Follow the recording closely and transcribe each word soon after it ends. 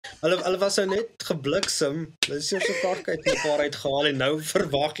Hulle was nou net gebliksem. Hulle is so kak uit mekaar uitgehaal en nou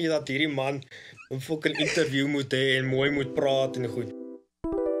verwag jy dat hierdie man 'n fucking interview moet hê en mooi moet praat en goed.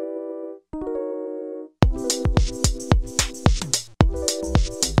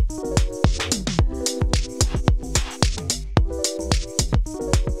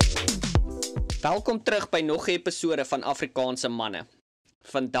 Welkom terug by nog 'n episode van Afrikaanse Manne.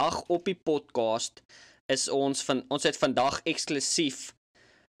 Vandag op die podcast is ons het vandag eksklusief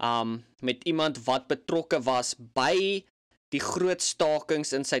met iemand wat betrokke was by die groot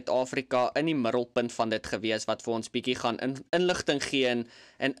stakings in Suid-Afrika in die middelpunt van dit gewees, wat vir ons bietjie gaan inligting gee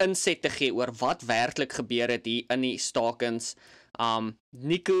en insette gee oor wat werklik gebeur het hier in die stakings.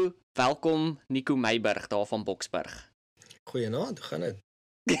 Nico, welkom Nico Meiburg daar van Boksburger. Goeienaand, hoe gaan dit?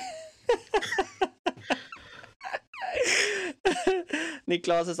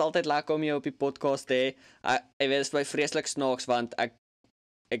 Niklas, is altyd lekker om jou op die podcast te hê. Ek weet my vreeslik snaaks want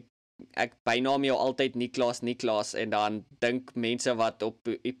ek bynaam jou altyd Niklas en dan dink mense wat op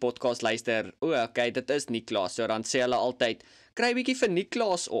die podcast luister, okay, dit is Niklas. So dan sê hulle altyd, kry bietjie vir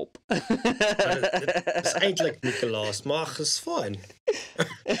Niklas op. Dit is eintlik Niklas, maar is fyn.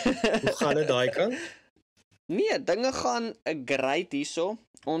 Hoe gaan dit daai kant? Nee, dinge gaan great hierso.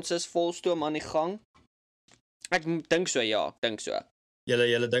 Ons is volstoom aan die gang. Ek dink so, ja, ek dink so.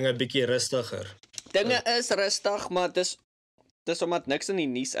 Julle dinge bietjie rustiger. Dinge is rustig, maar dis omdat niks in die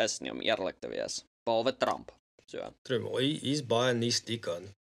nuus is nie, om eerlik te wees. Behalwe Trump. So. True, hier's baie nuus die kant.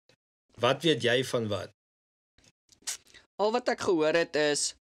 Wat weet jy van wat? Al wat ek gehoor het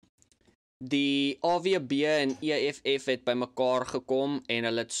is die AWB en EFF het bymekaar gekom en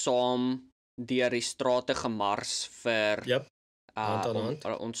hulle het saam deur die strate gemars vir Yep. Om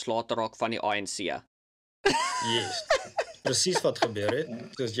ontslae te raak van die ANC. Yes. Presies wat gebeur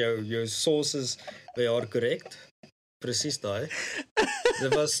het. Dus jou soos is by haar korrek. Presies daai.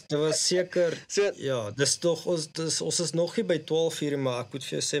 Dit was seker so, ja, dis tog ons is nog nie by 12:00, maar ek moet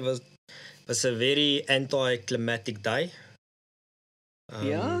vir jou sê was 'n very anti-climatic day.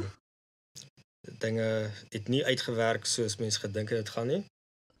 Ja. Dinge het nie uitgewerk soos mense gedink het dit gaan nie.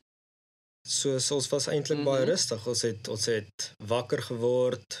 So ons was eintlik baie rustig. Ons het wakker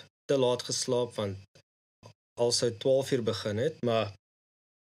geword, te laat geslaap want al sou 12:00 begin het, maar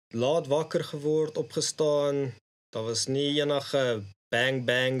laat wakker geword, opgestaan. Daar was nie enige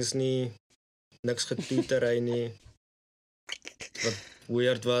bangs nie, niks getoetery nie. Wat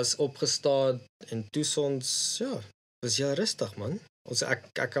weird was, opgestaan en toe ons, ja, was jy rustig man.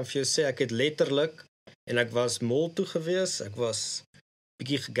 Ek kan vir jou sê, ek het letterlik, en ek was mall toe gewees, ek was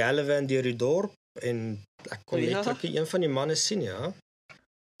bietjie gegallivant deur die dorp, en ek kon letterlik een van die manne sien, ja.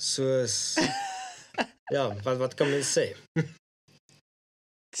 Soos, ja, wat kan mens sê?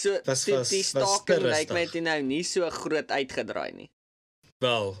 So, die staking lyk my het nou nie so groot uitgedraai nie.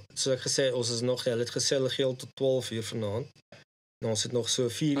 Wel, so ek gesê, ons is nog, hulle het gesê hulle geel tot 12:00 vanaand. En ons het nog so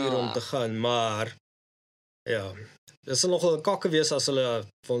 4:00 om te gaan, maar ja, dit sal nog 'n kakke wees as hulle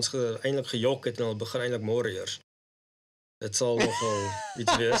vir ons eintlik gejok het en hulle begin eintlik môre eers. Dit sal nogal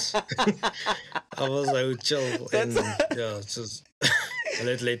iets wees. Ek was nou chill en ja, soos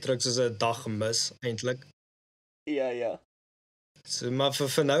hulle het letterlik soos 'n dag gemis eintlik. Ja. So, maar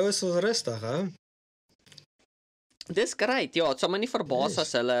vir nou is ons rustig, hè? Dis great, ja, het sal my nie verbaas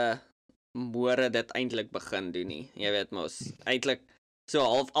as hulle môre dit eintlik begin doen nie. Jy weet mos, eintlik so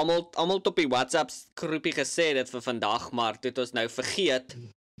half almal op die WhatsApp groepie gesê dit vir vandag, maar dit ons nou vergeet.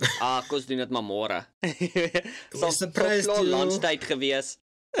 Ons doen dit maar môre. Sal surprise klaar lunchtyd gewees.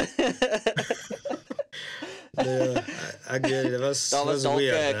 Ja, ek weet, dit was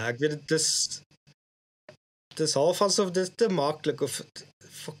weird. Ek weet dit is half asof dit te maklik of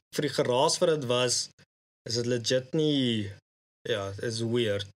vir die geraas wat dit was, is dit legit nie, ja, is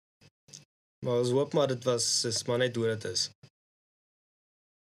weird. Maar ons hoop maar dit is maar net hoe dit is.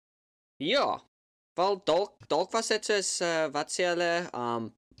 Ja, wel dalk was dit soos, wat sê hulle,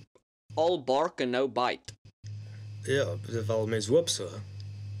 all bark and no bite. Ja, wel mens hoop so.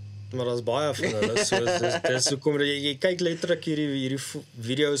 Maar daar's baie van hulle, so dis hoekom jy kyk letterlik hierdie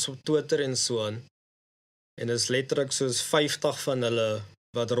video's op Twitter en so aan. En dit is letterlik soos 50 van hulle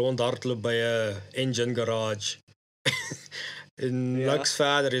wat rondhardloop by 'n engine garage. En niks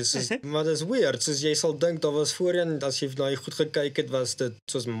verder is, maar dit is weird, soos jy sal dink, daar was voorheen, as jy na goed gekyk het, was dit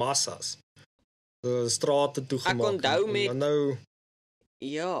soos massas. So strate toegemaak. Ek onthou met, nou,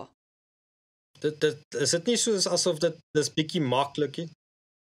 ja. Is dit nie soos asof dit is bietjie maklik nie?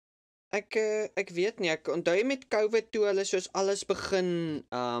 Ek weet nie, ek onthou met COVID toe hulle soos alles begin,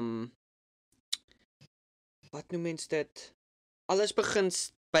 wat noem mens dit? Alles begin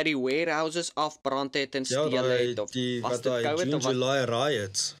by die warehouses afbrand het en Ja, steel het, of die was wat dit daai COVID June of was... July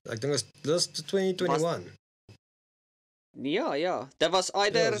riots. Ek dink dis 2021. Ja, dit was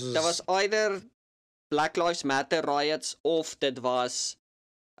either Black Lives Matter riots, of dit was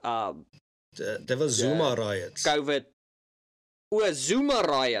Dit was Zuma riots. COVID. Zuma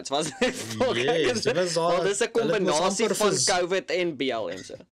riots, was dit? Yes, dit was al. Dis 'n kombinasie van COVID en BLM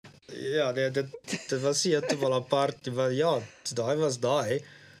so. Ja, dit was heeltemal apart. Daai was daai.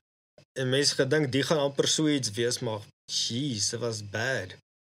 En mense gedink die gaan amper so iets wees, maar jeez, dit was bad.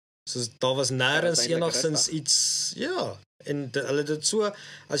 So daar was nêrens enigsins iets, en hulle dit so,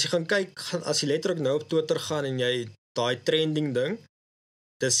 as jy gaan kyk, as jy letterlik nou op Twitter gaan en jy daai trending ding,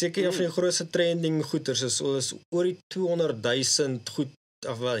 dis seker een van die grootste trending goeters is oor die 200,000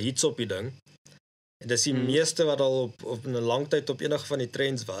 hits op die ding. En dis die meeste wat al op 'n lang tyd op enige van die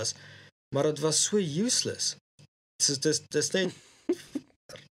trends was, maar dit was so useless. Dis net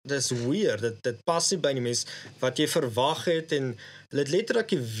dis weird, dit pas nie by die mens wat jy verwag het, en hulle het letterlik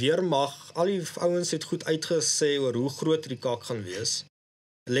die weermag, al die ouens het goed uitgesê oor hoe groot die kak gaan wees.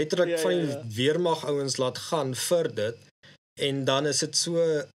 Letterlik van die weermag ouens laat gaan vir dit, en dan is dit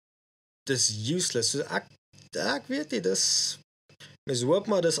so, dis useless. So ek weet nie, mens hoop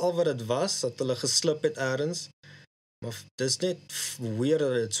maar dis al wat dit was, dat hulle geslip het ergens, maar dis net weird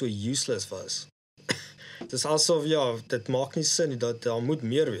dat dit so useless was. Dis asof, dit maak nie sin, dat daar moet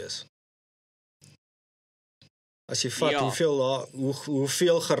meer wees. As jy vat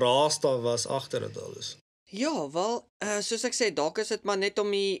hoeveel geraas daar was agter dit alles. Ja, wel, soos ek sê, dalk is dit maar net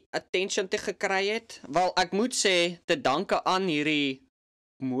om die attention te gekry het. Wel, ek moet sê, te danke aan hierdie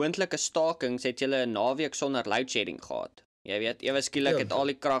moontlike stakings, het julle 'n naweek sonder loadshedding gehad. Jy weet, ewe skielik het al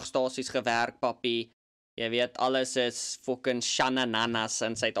die kragstasies gewerk, papi. Jy weet, alles is fucking shanananas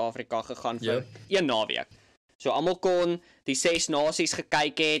in Suid-Afrika gegaan vir een naweek. So almal kon die 6 nasies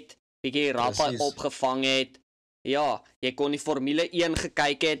gekyk het, bietjie rappe opgevang het. Ja, jy kon die Formule 1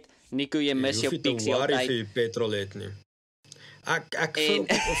 gekyk het. Nico, jy mis jou pixie altyd. Jy hoef nie te worry vir petrol het nie. Ek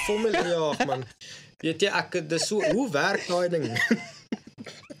Formule, man. Weet jy, dis so, hoe werk daai ding?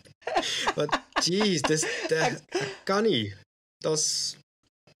 Want, jeez, ek kan nie. Daar's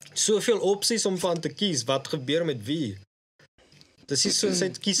soveel opsies om van te kies, wat gebeur met wie? Dis nie soos hy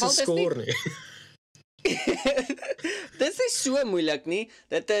kies 'n score nie. Dis is so moeilik nie.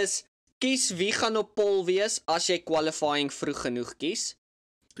 Dit is, kies wie gaan op pol wees, as jy qualifying vroeg genoeg kies.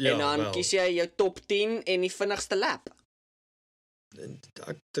 En dan kies jy jou top 10 en die vinnigste lap.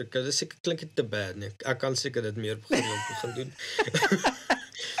 Dis seker klink dit te bad, nie. Ek kan seker dit meer begin doen.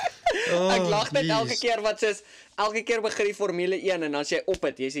 Ek lag net elke keer begin die Formule 1 en as jy op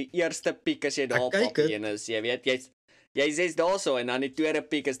het, jy's die eerste piek as jy daar papie en is, jy weet, jy's daar so en dan die tweede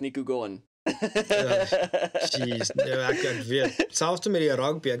piek is Nico gone. Jeez, ek weet. Selfs met die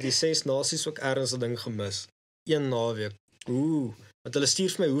rugby, ek die 6 nasies ook ergens 'n ding gemis. Een naweek. Want hulle stuur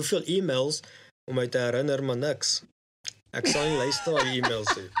vir my hoeveel e-mails om my te herinner, maar niks. Ek sal nie luister na die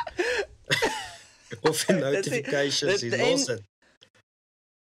e-mails nie. Of die notifications, los het.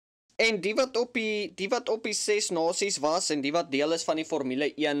 En die wat op die 6 nasies was en die wat deel is van die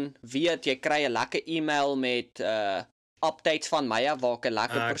Formule 1, weet jy kry 'n lekker e-mail met updates van my af waar ek 'n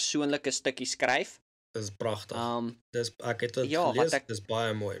lekker persoonlike stukkie skryf. Dis pragtig. Ek het dit gelees, dis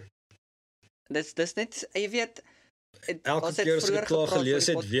baie mooi. Dis net, jy weet, elke keer as ek klaar gelees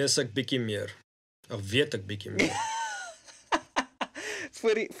het, weet ek bietjie meer.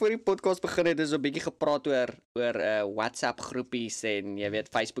 Voor die podcast begin het, is 'n bietjie gepraat oor WhatsApp groepies en jy weet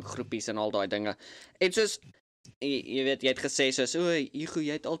Facebook groepies en al daai dinge. En soos jy weet, jy het gesê soos, Hugo,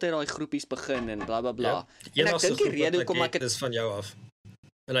 jy het altyd daai groepies begin en bla bla bla. En ek dink die rede hoekom ek is van jou af.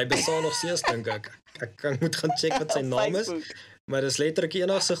 En hy bestaan nog steeds, dink ek. Ek moet gaan check wat sy naam is. Maar dis letterlik die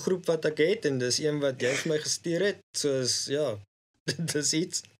enigste groep wat ek het en dis een wat jy vir my gestuur het. Soos dis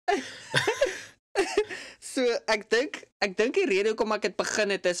iets. So ek dink die rede hoekom ek dit begin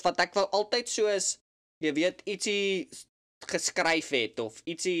het is wat ek wel altyd soos, jy weet, ietsie geskryf het of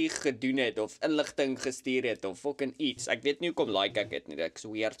ietsie gedoen het of inligting gestuur het of fucking iets. Ek weet nie hoekom like ek het nie, ek's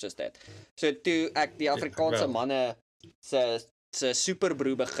weird soos dit. So toe ek die Afrikaanse Manne se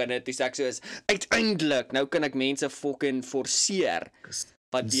Superbru begin het, dis ek soos uiteindelik nou kan ek mense fucking forceer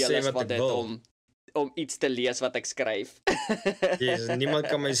wat deel is wat dit om iets te lees wat ek skryf. Yes, niemand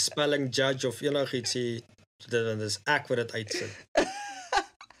kan my spelling judge of enigiets sê. Dis ek wat dit uitsit.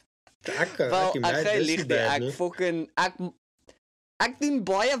 Ek doen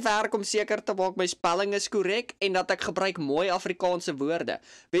baie werk om seker te maak my spelling is korrek en dat ek gebruik mooi Afrikaanse woorde.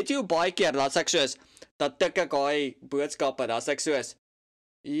 Weet jy hoe baie keer dat ek soos, dat tik ek daai boodskappe, dat ek soos,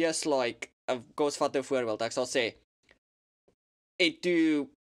 yes, like, kom ons vat 'n voorbeeld, ek sal sê, en toe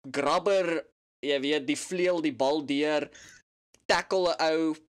grabber, jy weet, die vleuel die bal deur, tackle 'n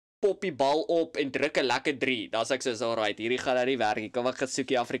ou, pop die bal op en druk 'n lekker 3. Dan sê ek soos, alright, hierdie gaan nou nie werk nie. Kom ek gaan soek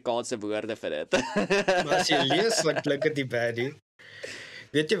die Afrikaanse woorde vir dit. Maar as jy lees, dan klink dit nie bad nie.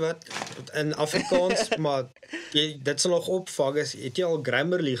 Weet jy wat, in Afrikaans, maar dit sal nog opvang, het jy al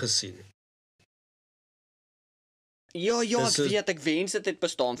Grammarly gesien? Ja, ek wens dit het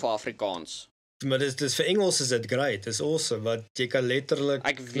bestaan vir Afrikaans. Maar dis vir Engels is dit great, dis awesome, want jy kan letterlik,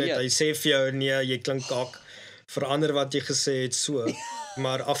 hy sê vir jou, nee, jy klink kak, verander wat jy gesê het so,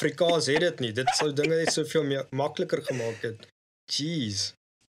 maar Afrikaans het dit nie, dit sou dinge net soveel meer makliker gemaak het. Jeez,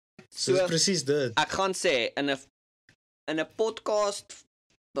 so dis presies dit. Ek gaan sê, in 'n podcast,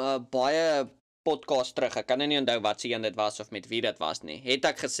 baie podcast terug, ek kan nie onthou wat se een dit was of met wie dit was nie, het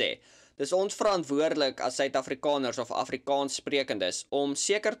ek gesê, dis ons verantwoordelik as Suid-Afrikaners of Afrikaans sprekendes om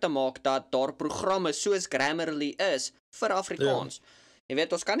seker te maak dat daar programme soos Grammarly is vir Afrikaans. Ja. Jy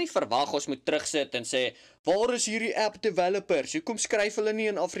weet, ons kan nie verwag ons moet terugsit en sê, waar is hierdie app developers? Hoekom skryf hulle nie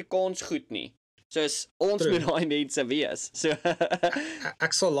in Afrikaans goed nie? Soos ons moet daai mense wees. So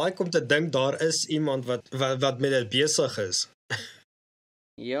ek sal like om te dink daar is iemand wat met dit besig is.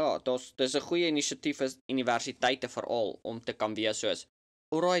 Ja, dis 'n goeie inisiatief vir universiteite veral om te kan wees soos,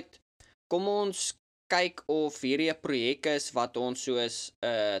 alright, kom ons kyk of hierdie 'n projek is wat ons soos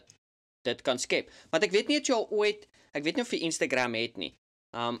dit kan skep. Want ek weet nie ek weet nie of jy Instagram het nie.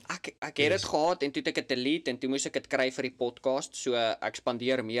 Ek het dit gehad en toe het ek dit delete en toe moes ek dit kry vir die podcast, so ek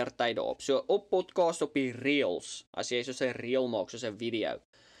spandeer meer tyd daarop. So op podcast op die reels, as jy soos 'n reel maak, soos 'n video,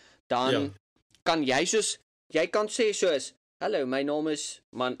 dan kan jy kan sê soos, hallo, my naam is,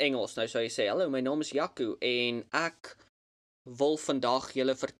 man Engels, nou sou jy sê, hallo, my naam is Jaco en ek wil vandag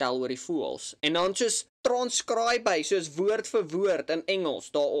julle vertel oor die voëls. En dan soos transcribe by, soos woord vir woord in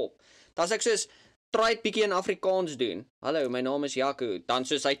Engels daarop. Dan sê ek soos, try het bietjie in Afrikaans doen. Hallo, my naam is Jaco. Dan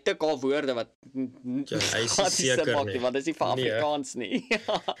soos hy tik al woorde wat hy is seker nie, want dit is nie vir Afrikaans nie.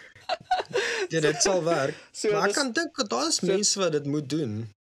 Ja, dit sal werk. So, maar ek kan dink daar is mense wat dit moet doen.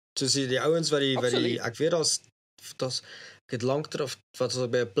 Soos die ouens wat die ek weet ek het lank terug wat was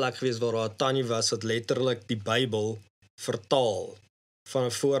by 'n plek gewees waar daar 'n tannie was wat letterlik die Bybel vertaal van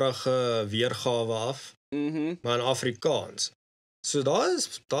 'n vorige weergawe af, maar in Afrikaans. So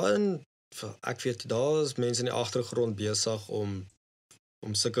ek weet, daar is mense in die agtergrond besig om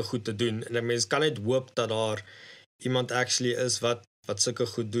sulke goed te doen, en 'n mens kan net hoop dat daar iemand actually is wat sulke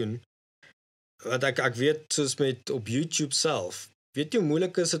goed doen. Want ek weet, soos met op YouTube self, weet jy hoe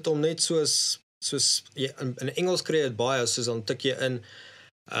moeilik is dit om net soos in Engels kry dit baie, soos dan tik jy in,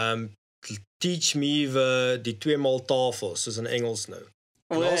 teach me die 2x tafels, soos in Engels nou.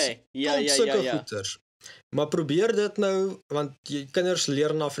 Ja. Goeders. Maar probeer dit nou, want jy kinders leer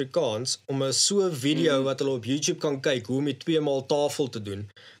in Afrikaans, om 'n so video wat hulle op YouTube kan kyk, hoe om die 2x tafel te doen,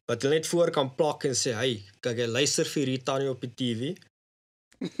 wat hulle net voor kan plak en sê, hey, kyk, jy luister vir hierdie tannie op die TV,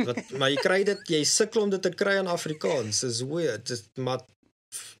 maar jy kry dit, jy sukkel om dit te kry in Afrikaans, is weird, maar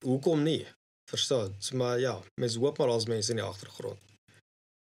hoekom nie? Verstaan? So, maar ja, mens hoop maar als mense in die agtergrond.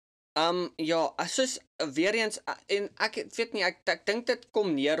 Ja, soos, weer eens, en ek weet nie, ek dink dit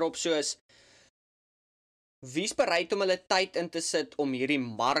kom neer op soos, wie's bereid om hulle tyd in te sit om hierdie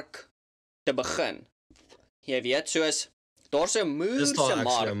mark te begin? Jy weet, soos, daar's 'n moerse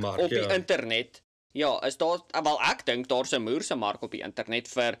mark op die internet. Ja, is daar, wel ek dink daar's 'n moerse mark op die internet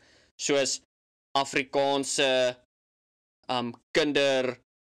vir soos Afrikaanse kinder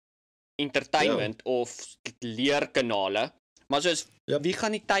entertainment of leerkanale. Maar soos, wie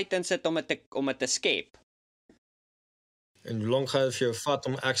gaan die tyd insit om het te skep? En hoe lang gaan dit vir jou vat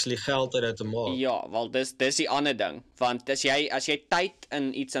om actually geld uit dit te maak? Ja, wel dis die ander ding, want as jy tyd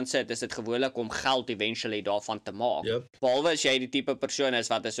in iets insit, is dit gewoonlik om geld eventually daarvan te maak. Behalwe as jy die tipe persoon is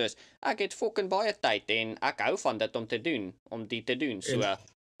wat is soos, ek het fucking baie tyd en ek hou van dit om die te doen. So, en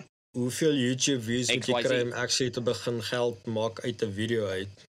hoeveel YouTube views moet jy kry om actually te begin geld maak uit 'n video uit?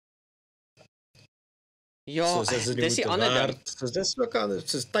 Ja, dis die ander ding. So dis ook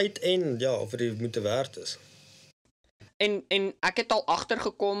anders, soos tyd en ja, of dit moet werd is. En ek het al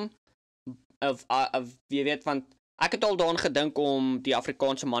agtergekom, jy weet, want ek het al daaraan gedink om die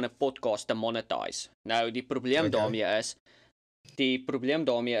Afrikaanse Manne podcast te monetize. Nou, die probleem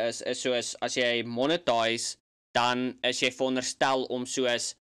daarmee is soos, as jy monetize, dan is jy veronderstel om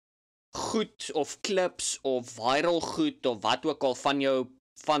soos goed of clips of viral goed of wat ook al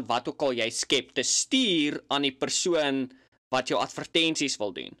van wat ook al jy skep, te stuur aan die persoon wat jou advertensies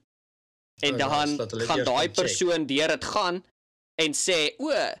wil doen. En dan gaan daai persoon deur dit gaan en sê,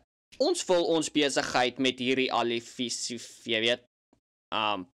 ons wil ons besigheid met hierdie jy weet,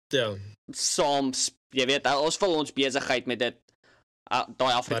 saam, jy weet, ons wil ons besigheid met dit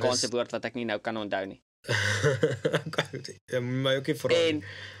Daai Afrikaanse woord wat ek nie nou kan onthou nie. My ook nie vra.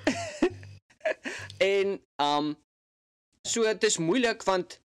 En so dit is moeilik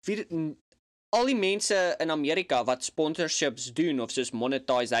want al die mense in Amerika wat sponsorships doen of soos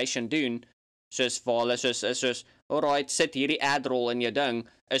monetization doen, soos vir hulle soos alright, sit hierdie ad roll in jou ding,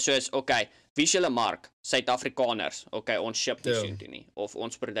 is soos okay, wie is julle mark? Suid-Afrikaners. Okay, ons ship nie soontoe nie of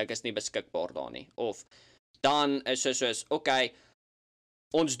ons produk is nie beskikbaar daar nie. Of dan is soos okay,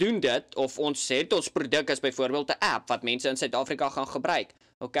 ons doen dit of ons het ons produk is byvoorbeeld 'n app wat mense in Suid-Afrika gaan gebruik.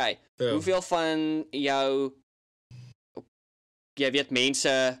 Okay, hoeveel van jou jy weet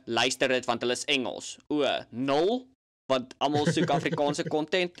mense luister dit want hulle is Engels. 0, want almal soek Afrikaanse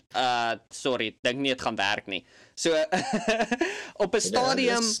content. Sorry, dink nie dit gaan werk nie. So op 'n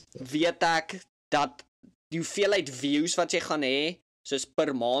stadium weet ek dat die hoeveelheid views wat jy gaan hê, soos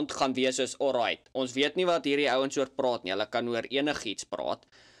per maand gaan wees soos alright. Ons weet nie wat hierdie ouens oor praat nie. Hulle kan oor enigiets praat.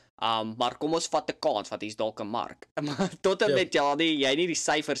 Maar kom ons vat 'n kans want hier's dalk 'n mark. Tot en met jy nie die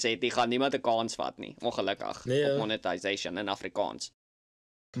syfers het nie, gaan niemand 'n kans vat nie. Ongelukkig op monetization in Afrikaans.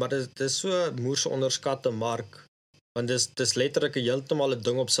 Maar dit is so moerse onderskatte mark. Want dis letterlik heeltemal 'n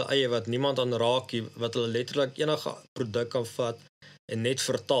ding op sy eie wat niemand aan raak nie, wat hulle letterlik enige produk kan vat en net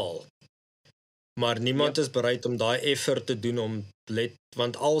vertaal. Maar niemand is bereid om daai effort te doen om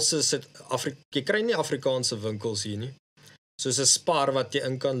want jy kry nie Afrikaanse winkels hier nie. Soos 'n Spar wat jy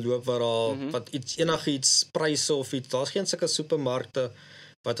in kan loop wat enigiets pryse of iets. Daar's geen sulke supermarkte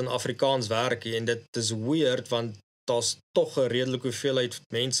wat in Afrikaans werk nie en dit is weird want daar's tog 'n redelike hoeveelheid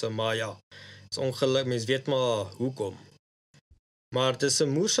mense, maar ja, is ongeluk, mens weet maar hoekom. Maar dit is 'n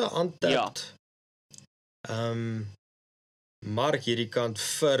moerse aantapt. Mark hierdie kant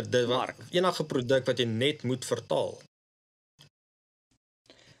vir dit enige produk wat jy net moet vertaal.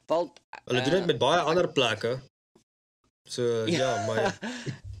 Hulle doen dit met baie ander plekke. So maar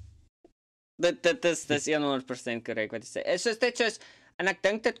dit is 100% korrek wat jy sê. Is dit soos en ek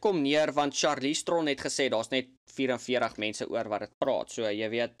dink dit kom neer want Charlize Theron het gesê daar's net 44 mense oor wat dit praat. So jy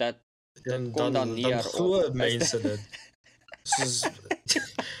weet dit kom dan neer. Dan glo mense dit. Soos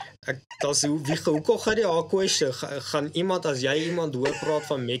hoekom gaan jy haar question? Gaan iemand as jy iemand hoor praat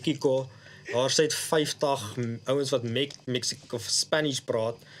van Mexico, daar sit 50 ouens wat Mexico of Spanish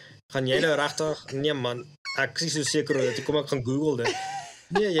praat, gaan jy nou regtig nee man, ek is so seker oor dit, kom ek gaan Google dit.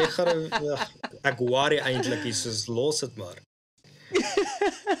 Nee, jy gaan ek worry eintlik is soos los dit maar.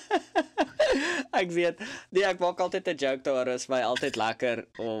 Ek weet, nee, ek maak altyd 'n joke daar, is my altyd lekker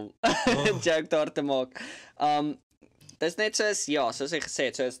om 'n joke daar te maak. Dis net soos soos ek gesê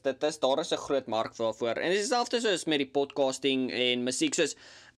het, soos daar is 'n groot mark daarvoor. En dit is dieselfde soos met die podcasting en musiek, soos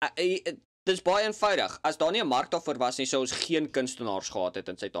dit is baie eenvoudig. As daar nie 'n mark daarvoor was nie, sou ons geen kunstenaars gehad het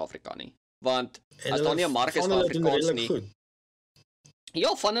in Suid-Afrika nie. Want as daar nie 'n mark is vir Afrikaans nie. Goed.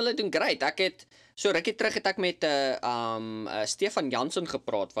 Ja, van hulle doen great. Ek het so rukkie terug het ek met Stefan Jansen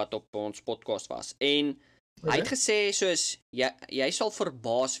gepraat wat op ons podcast was. En hy het gesê soos jy sal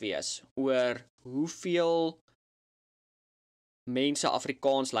verbaas wees oor hoeveel mense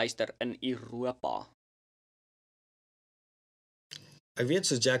Afrikaans luister in Europa. Ek weet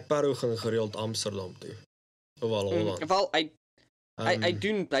soos Jack Parow gaan gereeld Amsterdam toe. Of al Holland. Wel, hy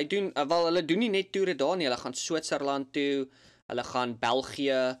doen hulle doen nie net toere daar nie, hulle gaan Switserland toe, hulle gaan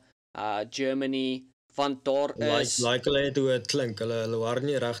België, Germany, want daar is like hulle het hoe dit klink. Hulle hoor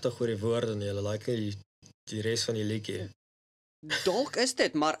nie regtig oor die woorde nie. Hulle like nie die res van die liedjie. Dalk is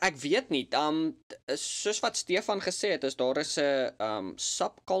dit, maar ek weet nie. Soos wat Stefan gesê het, daar is 'n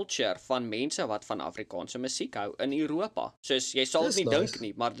subculture van mense wat van Afrikaanse musiek hou in Europa. Soos jy sal dit nie dink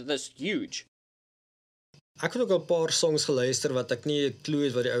nie, maar dit is huge. Ek het ook al 'n paar songs geluister wat ek nie 'n klou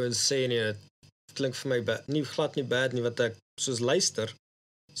het wat die ouens sê nie. Dit klink vir my glad nie bad nie wat ek soos luister.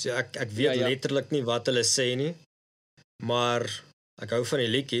 So ek weet letterlik nie wat hulle sê nie, maar ek hou van die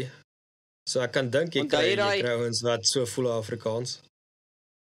liedjie. So ek kan dink jy kry ouens wat so voel Afrikaans.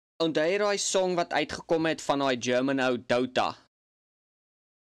 Onthou jy daai song wat uitgekom het van daai German ou Douta?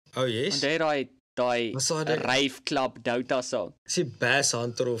 Oh yes. Onthou daai rave club Douta song? Is die Bass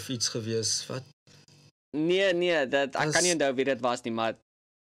Hunter of iets gewees? Wat? Nee, ek kan nie onthou wie dit was nie, maar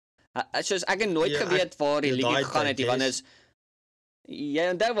soos ek het nooit geweet waar die liedjie gegaan het, want is jy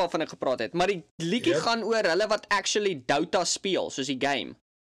onthou waarvan ek gepraat het, maar die liedjie gaan oor hulle wat actually Douta speel, soos die game.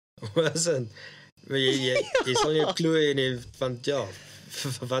 Was dit? Jy sal nie 'n klou hê nie, want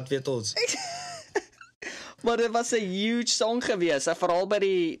wat weet ons? Maar dit was 'n huge song gewees, veral by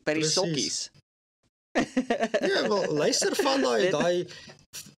die sokkies. Ja, wel, luister van daai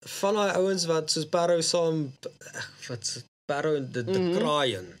ouens wat soos Parow saam, Parow en de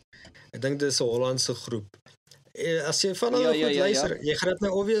Kraaien. Ek dink dit is 'n Hollandse groep. As jy van hulle goed luister, jy gaan dit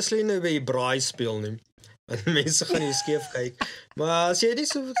nou obviously nou by die braai speel nie. Want mense gaan nie skeef kyk. Maar as jy nie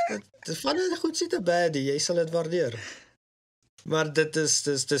so van hulle goed sê te baddie, jy sal dit waardeer. Maar dit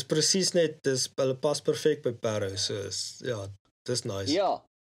is presies net, hulle pas perfek by Parow, so ja, dis nice. Ja.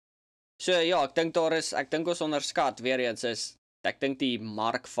 So ja, ek dink ons onderskat weer eens ek dink die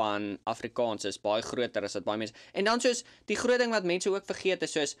mark van Afrikaans is baie groter as dit baie mense. En dan soos die groot ding wat mense ook vergeet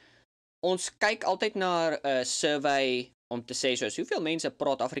is soos ons kyk altyd na 'n survey om te sê soos hoeveel mense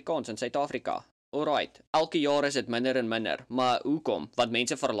praat Afrikaans in Suid-Afrika. Alright, elke jaar is dit minder en minder, maar hoekom? Want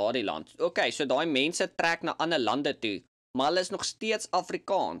mense verlaat die land. Okay, so daai mense trek na ander lande toe, maar hulle is nog steeds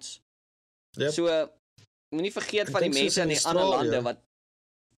Afrikaans. Yep. So moenie vergeet van die mense in die ander lande wat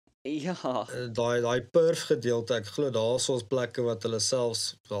ja, daai Perth gedeelte, ek glo daar's ons plekke wat hulle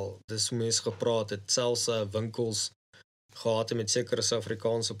selfs wel, dis hoe mense gepraat het, selfs winkels gehad het met sekere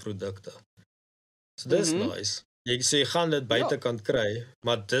Suid-Afrikaanse produkte. So dis nice. Jy gaan dit buitekant kry,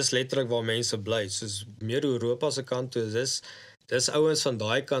 maar dis letterlik waar mense bly. Soos meer Europa se kant toe, dis ouens van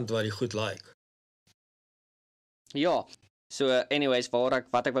daai kant wat die goed like. Ja. So anyways,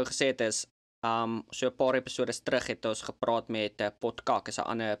 wat ek wou gesê het is, so 'n paar episodes terug het ons gepraat met Podcast, is 'n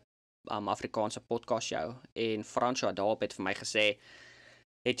ander Afrikaanse podcast show, en François daarop het vir my gesê,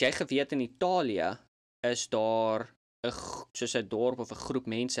 het jy geweet in Italië is daar soos 'n dorp of 'n groep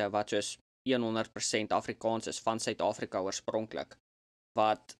mense wat soos 100% Afrikaans is van Suid-Afrika oorspronklik,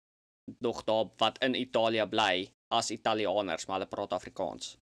 wat in Italië bly as Italianers, maar hulle praat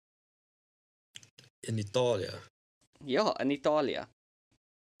Afrikaans. In Italië? Ja, in Italië.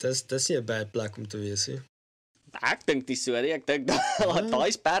 Dis nie 'n bad plek om te wees nie. Ek dink nie so nie, ek dink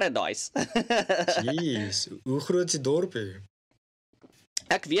daai's paradise. Jeez, hoe groot is die dorpie?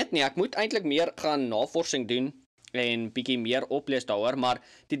 Ek weet nie, ek moet eintlik meer gaan navorsing doen en bietjie meer oplees daaroor, maar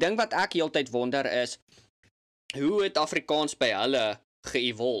die ding wat ek heeltyd wonder is, hoe het Afrikaans by hulle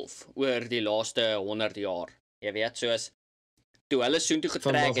ge-evolve oor die laaste 100 jaar? Jy weet, soos, toe hulle soontoe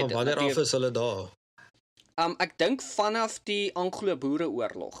getrek het. Van wanneer af is hulle daar? Ek dink vanaf die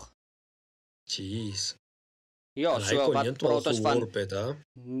Anglo-Boereoorlog. Jeez. Ja, so wat praat ons van het,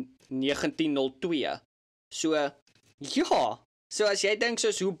 1902. So, ja, so as jy dink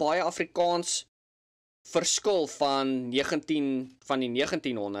soos hoe baie Afrikaans verskil van die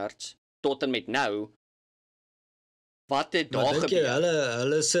 1900s tot en met nou, wat het daar gebeur?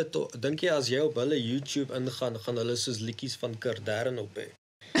 Hulle sit, dink jy as jy op hulle YouTube ingaan, gaan hulle soos liedjies van Kardern op hê?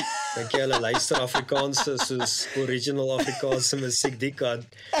 Dink jy hulle luister Afrikaanse soos original Afrikaanse musiek die kant?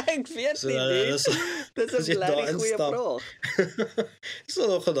 Ek weet nie, dit is 'n blerrie goeie vraag. Dis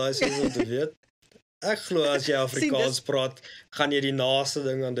nog gedaai soos om te weet. Ek glo as jy Afrikaans praat, gaan jy die naaste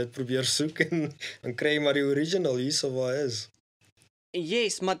ding aan dit probeer soek en dan kry jy maar die original hierso waar hy is.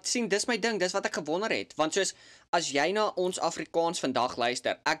 Yes, maar sien, dis my ding, dis wat ek gewonder het, want soos, as jy na ons Afrikaans vandag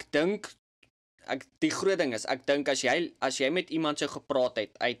luister, die groot ding is, ek dink as jy met iemand sou gepraat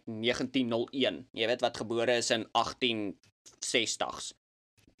het uit 1901, jy weet wat gebore is in 1860s.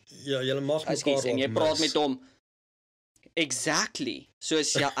 Ja, julle mag mekaar en jy praat met hom, exactly,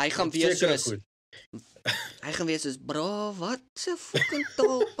 soos, ja, hy gaan wees soos, bro, wat se fucking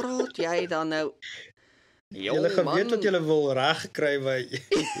taal praat jy dan nou? Julle gaan weet wat julle wil reggekry, hoe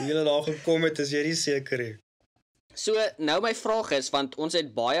julle daar gekom het, is jy nie seker nie. So, nou my vraag is, want ons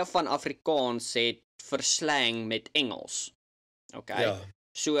het baie van Afrikaans het verslang met Engels. Okay? Ja.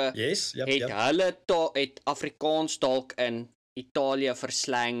 So, het Afrikaans dalk in Italië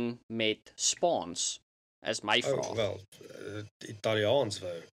verslang met Spaans? Is my vraag. Wel, Italiaans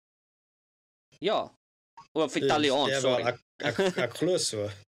wou. Ja, of Italiaans, sorry. Ek glo so.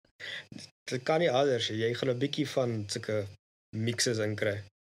 Dit kan nie anders, jy gaan 'n bietjie van sulke mixes inkry.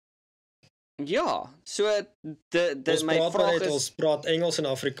 Ja, so my vraag is, ons praat Engels en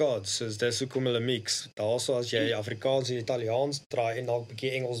Afrikaans, so dis hoekom hulle mix. Daarso as jy Afrikaans en Italiaans draai en dalk 'n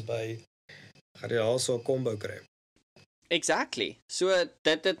bietjie Engels by, gaan jy daarso 'n combo kry. Exactly. So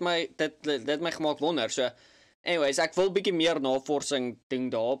dit het my gemaak wonder. So anyways, ek wil bietjie meer navorsing doen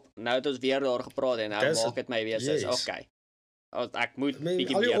daarop. Nou het ons weer daar gepraat en nou maak dit my weer soos okay. Ek moet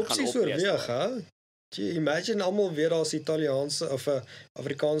bietjie meer gaan oplees. Imagine almal weer as Italiaanse of 'n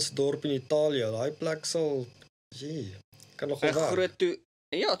Afrikaanse dorp in Italië. Daai plek sal kan nogal werk.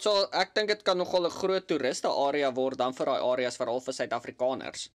 Ja, ek dink dit kan nogal 'n groot toeriste area word dan vir daai areas veral vir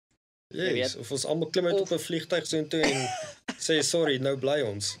Suid-Afrikaners. Yes, of ons almal klim uit op 'n vliegtuig so intoe en sê sorry, nou bly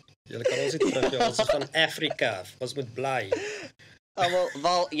ons. Julle kan ons nie terug ons gaan Afrika. Ons moet bly.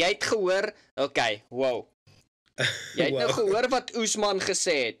 Wel, jy het gehoor, okay, wow. Jy het nou gehoor wat Oesman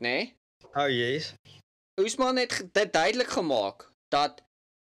gesê het, né? Oh, yes. Oesman het dit duidelik gemaak dat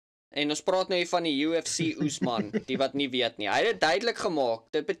En ons praat nou hier van die UFC Oesman, die wat nie weet nie. Hy het dit duidelik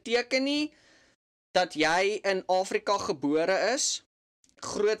gemaak. Dit beteken nie dat jy in Afrika gebore is,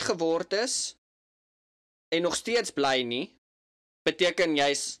 groot geword is en nog steeds bly nie, beteken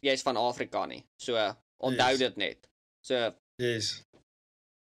jy's van Afrika nie. So onthou dit net. So Yes.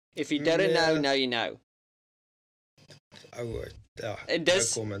 if you didn't know, now you know. Ou, ja. En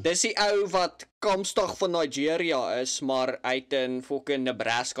dis die ou wat Kamstag van Nigeria is, maar uit in fucking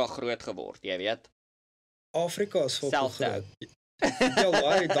Nebraska groot geword, jy weet. Afrika is volk Selfdoubt. groot.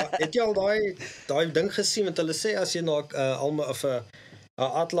 Het jy al daai ding gesien wat hulle sê as jy na 'n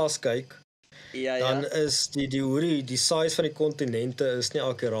atlas kyk, Ja, dan is die size van die kontinente is nie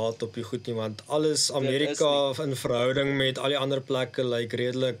akkuraat op die goed nie, want alles Amerika in verhouding met al die ander plekke lyk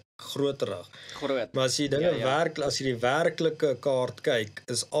redelik groterig. Groot. Maar as jy as jy die werklike kaart kyk,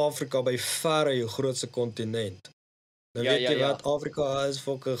 is Afrika by verre jou grootste kontinent. Nou weet jy wat, Afrika is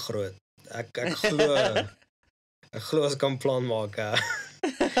fucking groot. Ek glo as kan plan maak, hè.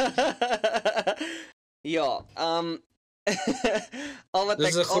 Ja, al wat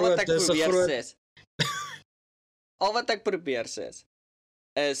ek probeer sê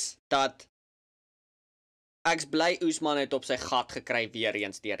is dat ek's bly Oesman het op sy gat gekry weer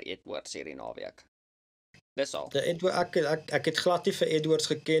eens deur Edwards hierdie naweek. Dis al. Ja, ek het glad nie vir Edwards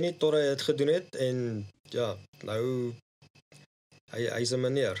geken nie tot hy dit gedoen het en ja, nou hy's 'n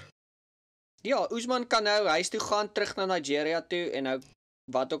meneer. Ja, Oesman kan nou huis toe gaan, terug na Nigeria toe en nou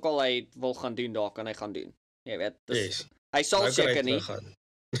wat ook al hy wil gaan doen, daar kan hy gaan doen. Jy weet, hy sal nou seker nie.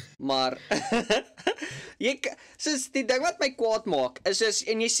 Maar soos die ding wat my kwaad maak is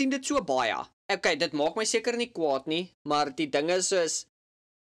en jy sien dit so baie. Okay, dit maak my seker nie kwaad nie, maar die ding is soos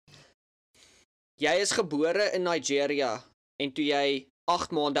jy is gebore in Nigeria en toe jy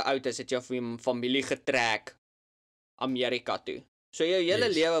 8 maande oud is, het jou familie getrek Amerika toe. So jou hele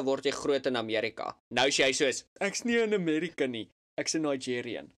lewe word jy groot in Amerika. Nou is jy soos, ek's nie in Amerika nie, ek's 'n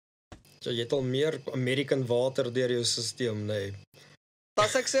Nigerian. So jy het al meer American water deur jou stelsel, nee.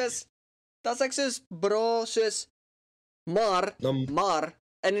 Das ek soos, bro, soos, maar,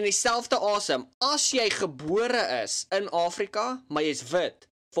 en in dieselfde asem, as jy gebore is in Afrika, maar jy's wit,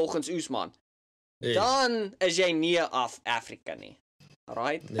 volgens Oesman, dan is jy nie 'n Afrika nie.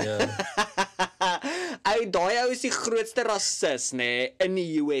 Right? Ja. Daai ou is die grootste rasis, nê, in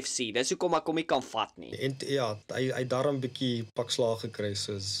die UFC. Dis hoekom ek hom nie kan vat nie. En ja, hy daarom 'n bietjie pak slaag gekry,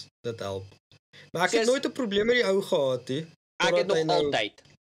 soos dit help. Maar ek het nooit 'n probleem met die ou gehad nie. Ek het nog altyd.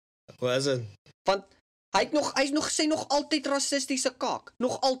 Hoe is dit? Want hy's nog altyd rassistiese kak.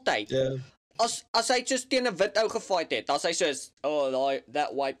 Nog altyd. Ja. As hy just teen 'n wit ou gefight het, as hy soos,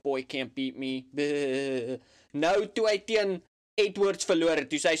 that white boy can't beat me. Nou toe hy teen Edwards verloor het,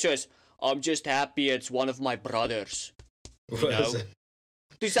 toe sê hy soos, I'm just happy it's one of my brothers.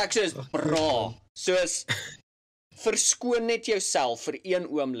 Toe sê ek soos, bra, soos, verskoon net jouself vir een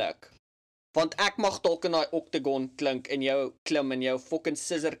oomblik. Want ek mag dalk in daai octagon klim en jou fucking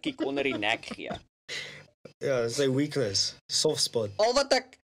scissor kick onder die nek gee. Ja, sy weakness, soft spot. Al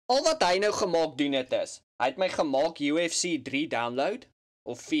wat hy nou gemaak doen het is, hy het my gemaak UFC 3 download,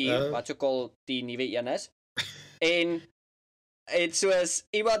 of 4, wat ook al die nuwe een is, en het soos,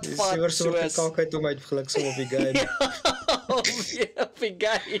 iemand vat soos kakheid om uit geluksel op die game. op die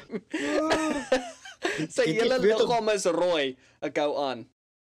game. Sy hele liggaam is rooi, ek hou aan.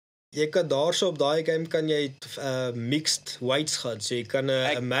 Jy kan daarso op daai game kan jy mixed weights gaan, so jy kan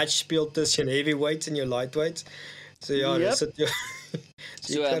 'n match speel tussen heavyweights en jou lightweights. So ja, dis dit jou.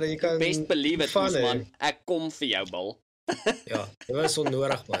 So jy kan best believe it, man. Ek kom vir jou, Bill. Ja, dit was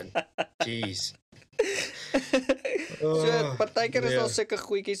onnodig, man. Jeez. So, partykeer is daar sulke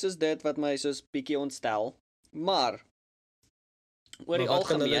goedjies soos dit wat my soos bietjie ontstel. Maar oor die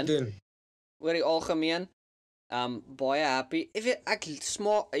algemeen, baie happy.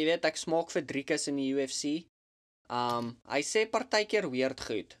 Ek smaak vir Driekus in die UFC. Hy sê partykeer weird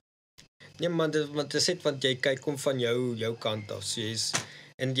goed. Nee, man, dit is net want jy kyk hom van jou kant af, so jy's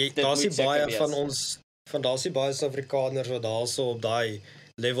en daar's nie baie van ons daar's nie baie Suid-Afrikaners wat daarso op daai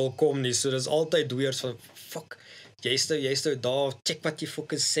level kom nie. So dis altyd weird van fuck, jy's nou daar, check wat jy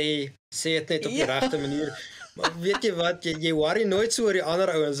fucking sê dit net op die regte manier. Maar weet jy wat, jy worry nooit so oor die ander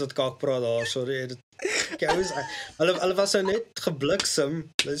ouens wat kak praat daar, sorry. Hulle was nou net gebliksem,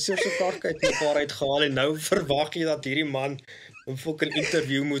 hulle is so kak uit mekaar uitgehaal en nou verwag jy dat hierdie man 'n fucking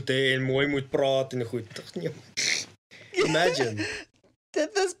interview moet hê en mooi moet praat en goed. Imagine.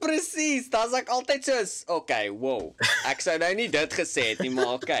 Dit is presies, daar's ek altyd soos, okay, wow, ek sou nou nie dit gesê het nie,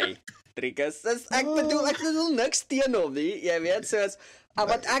 maar okay, Driekus, ek bedoel niks teen hom nie, jy weet, soos,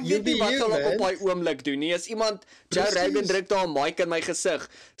 Want ek You weet nie be wat you, sal ek op man. daai oomblik doen nie. As iemand Joe Precies. Rogan druk daar 'n mic in my gesig.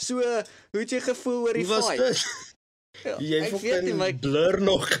 So, hoe het jy gevoel oor die Hoe was fight? dit? Ja, Jy ek weet nie, fucking blur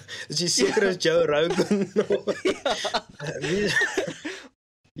nog. Is jy seker is Joe Rogan nog? Wie-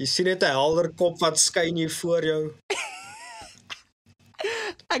 Jy sien net 'n helder kop wat skyn hier voor jou.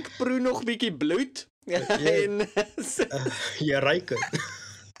 Ek proe nog bietjie bloed. En Jy ruik dit.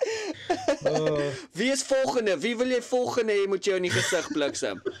 Oh, wie is volgende? Wie wil jy volgende hê moet jou in die gesig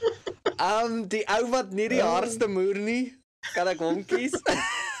bliksem? Die ou wat nie die hardste moer nie. Kan ek hom kies?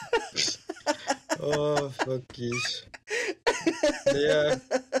 fuckies. Nee.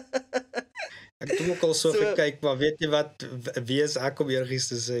 Ek het hom ook al so gekyk, maar weet jy wat, wie is ek om enigiets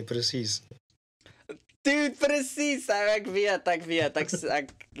te sê, presies. Dude, presies, ek weet, jy weet, ek sê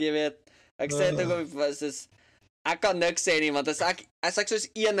dit ook, ek kan niks sê nie, want as ek soos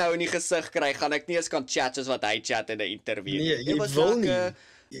een nou in die gesig kry, gaan ek nie eens kan chat soos wat hy chat in 'n interview. Nee, jy wil nie.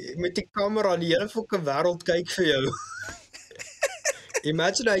 Met die kamera, die hele fucking wêreld kyk vir jou.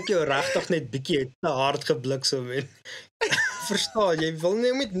 Imagine hy jou regtig net bietjie te hard gebliksem en verstaan, jy wil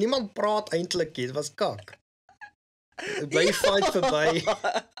nie met niemand praat eintlik nie, dit was kak. Bly die fight verby.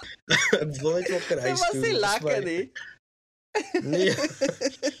 Ek wil net nog huis toe. Dit was nie lekker nie. Nee.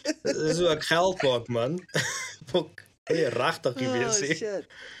 Dis hoe ek geld maak, man. Fok, jy regtig gewees hè. Shit.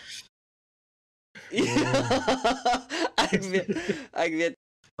 Ja, ek weet.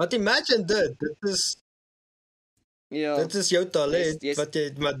 Wat imagine dit is ja. Dit is jou talent wat jy,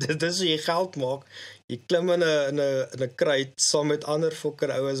 maar dit is hoe jy geld maak. Jy klim in 'n kruit saam met ander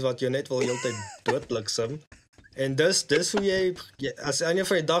fokker ouens wat jou net wil heeltyd doodbliksem. En dis hoe jy as aan 'n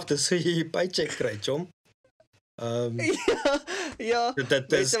van die dag dis hoe jy paycheck kry, chom. Ja.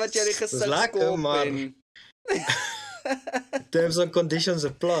 Dit is wat jy in die gesig lekker, skop maar en terms and conditions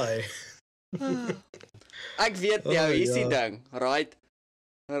apply. Ek weet jou, hier is die ding, right?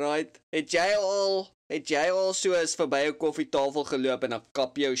 Het jy al soos verby 'n koffietafel geloop en dan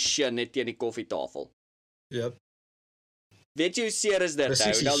kap jou shin net teen die koffietafel? Yep. Weet jy hoe seer is dit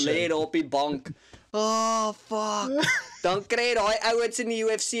nou? Dan lê jy daar op die bank. Fuck. Dan kry jy daai ouens in die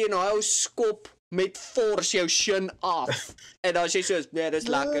UFC en daai ou skop met force jou shin af. En dan sê jy soos, nee, dis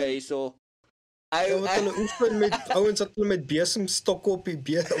lekker hierso. Wat hulle oefen met ouens wat hulle met besemstokke op die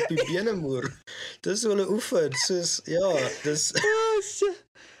bene moer. Dis hoe hulle oefen, soos dis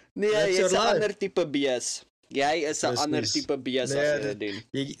nee, jy is 'n ander tipe bees. Jy is 'n ander tipe bees as jy dit doen.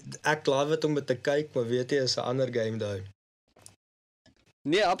 Ek laat dit om te kyk, maar weet jy, is 'n ander game daai.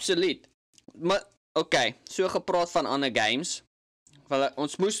 Nee, absoluut. Maar okay, so gepraat van ander games. Wel,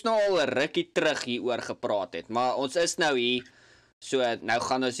 ons moes nou al 'n rukkie terug hieroor gepraat het, maar ons is nou hier, so nou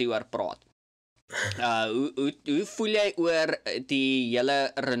gaan ons hieroor praat. Hoe voel jy oor die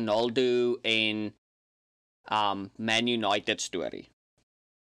hele Ronaldo en Man United storie?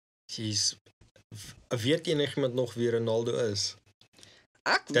 Jeez, weet enigiemand nog wie Ronaldo is?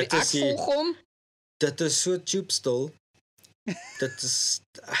 Ek volg hom. Dit is so tube-stil. Dit is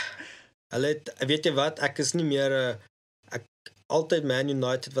weet jy wat, ek is nie meer altyd Man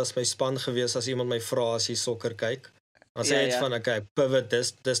United was my span gewees as iemand my vra as jy sokker kyk. Dan sê jy van okay, pivot,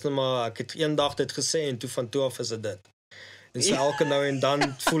 dis nou maar ek het eendag dit gesê en toe van toe af is dit. En so elke nou en dan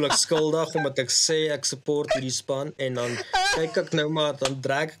voel ek skuldig omdat ek sê ek support hierdie span en dan kyk ek nou maar, dan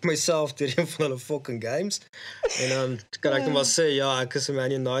drag ek myself deur een van hulle fucking games en dan kan ek net maar sê ja, ek is 'n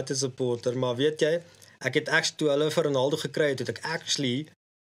Man United supporter, maar weet jy, ek het actually toe hulle vir Ronaldo gekry het ek actually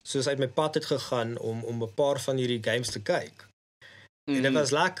soos uit my pad het gegaan om 'n paar van hierdie games te kyk. En dit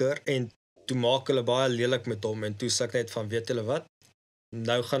was lekker en toe maak hulle baie lelik met hom en toe sê ek net van weet julle wat?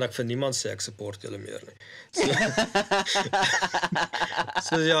 Nou gaan ek vir niemand sê ek support julle meer nie.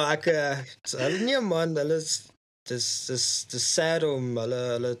 So ja, hulle nie man, hulle is dis sad om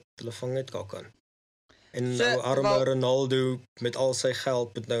hulle vang net kak aan. En nou arme Ronaldo met al sy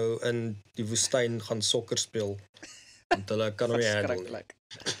geld moet nou in die woestyn gaan sokker speel. Want hulle kan hom nie handle.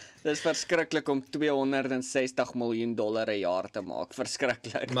 Dis verskriklik om $260 miljoen 'n jaar te maak.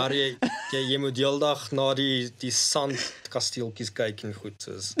 Verskriklik. Maar jy moet heeldag na die sandkasteeltjies kyk en goed,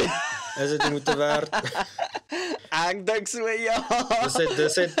 soos is dit moeite werd? Ek dink so ja.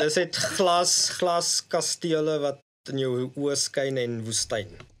 Dis het glaskastele wat in jou oë skyn en woestyn.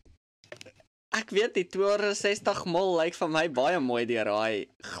 Ek weet die 260 mil lyk vir my baie mooi deur daai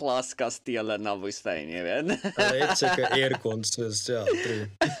glaskastele na woestyn, jy weet. Hulle het seker aircons, soos ja, true.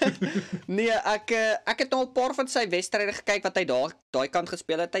 Nee, ek het al 'n paar van sy wedstryde gekyk wat hy daai kant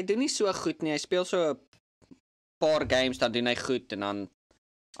gespeel het. Hy doen nie so goed nie. Hy speel so 'n paar games dan doen hy goed en dan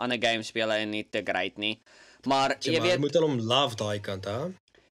ander games speel hy nie te great nie. Maar jy weet, moet hom love daai kant, hè?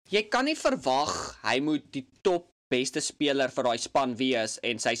 Jy kan nie verwag hy moet die top beste speler vir daai span wees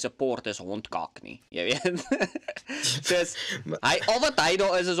en sy support is hondkak nie, jy weet. Soos, al wat hy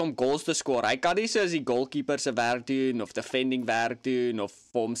daar is om goals te score. Hy kan nie soos die goalkeeper se werk doen of defending werk doen of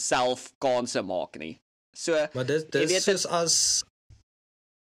vir homself kansse maak nie. So, maar dis soos as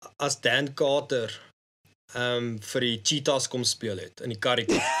Dan Carter vir die Cheetahs kom speel het in die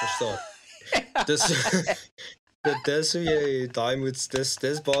karretjie, verstaan? Dis dis hoe jy daai moet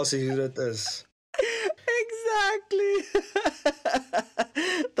dis basies hoe dit is. Exactly.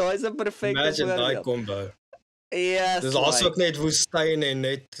 Daai is 'n perfekte voorbeeld. Imagine daai combo. Yes. Dis also ook net woestyn en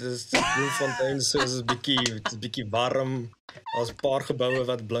net dis Bloemfontein so is 'n bietjie warm. Daar's 'n paar geboue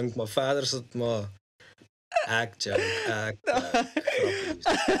wat blink, maar verder is dit maar ek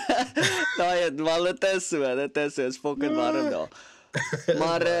Daai wel dit is so, is fucking warm daar.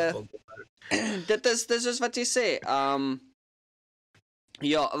 Maar dit is wat jy sê.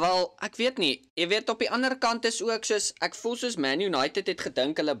 Ja, wel, ek weet nie. Jy weet op die ander kant is ook soos ek voel soos Man United het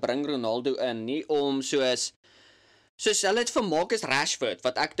gedink hulle bring Ronaldo in, nie om soos hulle het vir Marcus Rashford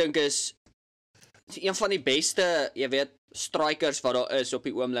wat ek dink is een van die beste, jy weet, strikers wat daar is op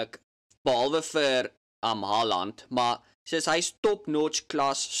die oomblik, behalwe vir Haaland, maar soos hy's top-notch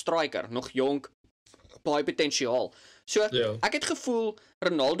klas striker, nog jonk, baie potensiaal. So, ek het gevoel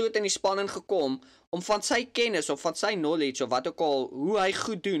Ronaldo het in die span ingekom om van sy kennis of van sy knowledge of wat ook al, hoe hy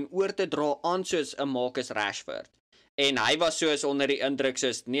goed doen, oor te dra aan soos 'n Marcus Rashford. En hy was soos onder die indruk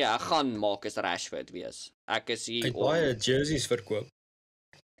soos, nee, ek gaan Marcus Rashford wees. Ek is hier om... Hy baie jerseys verkoop.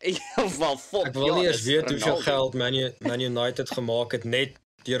 Ja, wel, fuck, ek wil nie eers weet hoeveel geld Man United gemaak het, net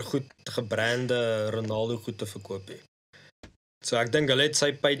deur goed gebrande Ronaldo goed te verkoop het. So ek dink hulle het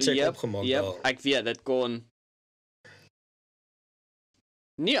sy paycheck opgemaak daar. Ek weet, dit kon...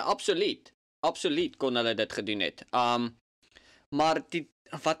 Nee, absoluut kon hulle dit gedoen het. Maar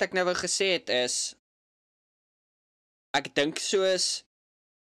wat ek nou wou gesê het is, ek dink soos,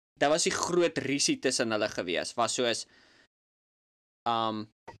 daar was die groot risie tussen hulle gewees, was soos,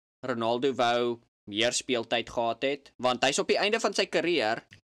 Ronaldo wou meer speeltyd gehad het, want hy's op die einde van sy karier.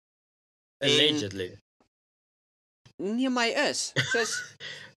 Allegedly. Nee, maar hy is. Soos,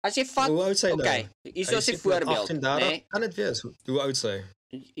 as jy vat, hoe oud sy okay, hier is 'n voorbeeld. 38, nee? Kan dit wees? Hoe oud sy?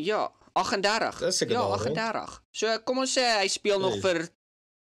 Ja, 38. Ja, 38. So, kom ons sê, hy speel nog vir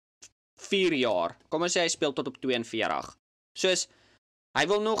 4 jaar. Kom ons sê, hy speel tot op 42. Soos, hy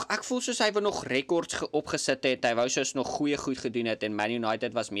wil nog, ek voel soos hy wil nog rekords opgesit het, hy wou soos nog goeie goed gedoen het, en Man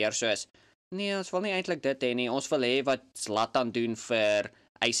United was meer soos, nee, ons wil nie eintlik dit hê nie, ons wil hê wat Zlatan doen vir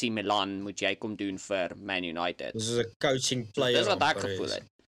AC Milan, moet jy kom doen vir Man United. Dis 'n coaching player. Dis wat ek gevoel het.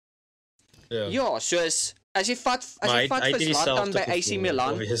 Ja, soos, as jy vat vir Zlatan by AC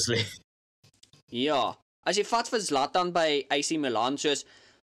Milan, obviously. Ja, as jy vat vir Zlatan by AC Milan, soos,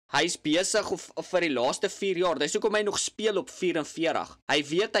 hy's besig vir die laaste 4 jaar, dis hoekom hy nog speel op 44. Hy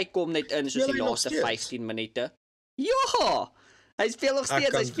weet hy kom net in soos die laaste 15 minute. Ja, hy speel nog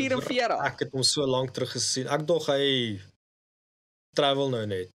steeds, hy's 44. Ek het hom so lank terug gesien. Ek dog hy travel nou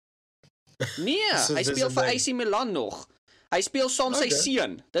net. Nee, hy speel vir AC Milan nog. Hy speel saam sy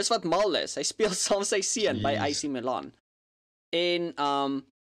seun. Dis wat mal is. Hy speel saam sy seun by AC Milan. En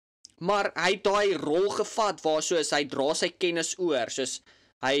maar hy het daai rol gevat waar soos hy dra sy kennis oor, soos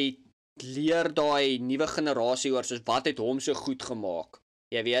hy leer daai nuwe generasie oor, soos wat het hom so goed gemaak.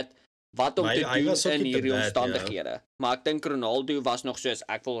 Jy weet, wat om te doen in hierdie omstandighede. Maar ek dink Ronaldo was nog soos,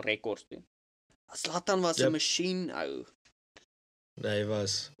 ek wil rekords doen. Zlatan was 'n masjien, ou. Nee, hy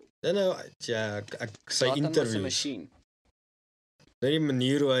was. Ja, sy interviews. Die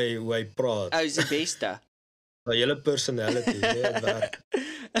manier hoe hy praat. Ou, is die beste. Sy hele personality, werk.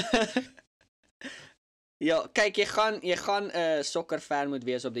 Ja, kyk, jy gaan 'n sokkerfan moet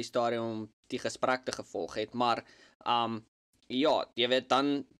wees op die stadion om die gesprek te gevolg het, maar ja, jy weet,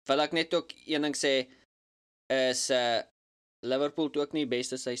 dan wil ek net ook een ding sê, is Liverpool het ook nie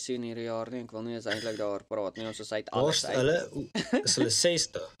beste seisoen hierdie jaar nie, ek wil nie eens eintlik daaroor praat nie, ons is uit alles uit. Is hulle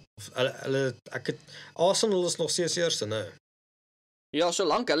 6de? Of Arsenal is nog steeds eerste, nee? Ja,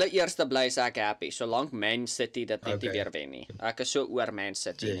 solank hulle eerste bly, is ek happy, solank Man City dit net nie weer wen nie. Ek is so oor Man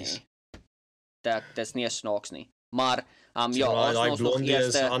City nie. Dit is nie snaaks nie. Maar, ja, Arsenal is nog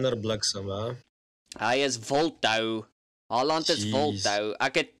eerste. Is 'n ander bliksem, hè? Hy is Voltou. Haaland is Voltou.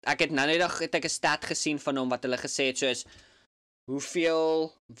 Ek het nou net het ek 'n stat gesien van hom wat hulle gesê het, soos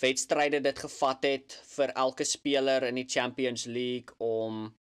hoeveel wedstryde dit gevat het vir elke speler in die Champions League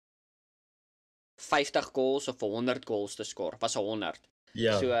om 50 goals of 100 goals te score. Was 100.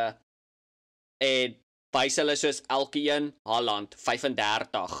 Ja. So, en wys hulle soos elkeen, Haaland,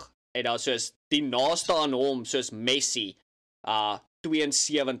 35. En dan soos die naaste aan hom, soos Messi,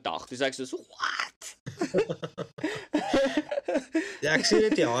 72. Dis ek soos, what? Ja, ek sien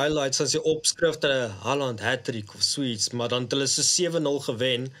net die highlights as die opskrifte Haaland hat-trick of sweets, maar dan het hulle so 7-0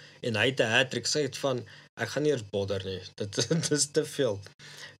 gewen en hy het 'n hat-trick. Sê dit van ek gaan nie eers bodder nie. Dit is te veel.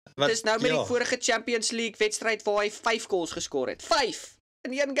 Dit is nou met die vorige Champions League wedstryd waar hy 5 goals geskor het. 5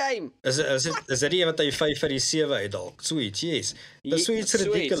 in een game. Is dit die een wat hy 5 uit die 7 uitdalk? Sweets, yes. Dit is zoiets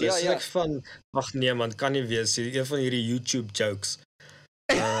ridiculous. Ja. Ek van, ag nee man, kan nie wees. Een van hierdie YouTube jokes.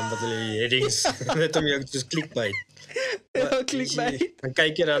 Wat hulle die headings, net om jou soos clickbait. Ja, clickbait. Dan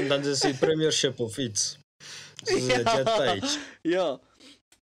kyk jy dan is die premiership of iets. Soos ja. Jet page. Ja.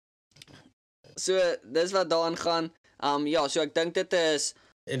 So, dis wat daaraan gaan. Ja, so ek dink dit is...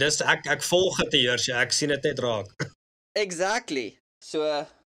 En dis, ek volg het eers, ek sien dit net raak. Exactly. So,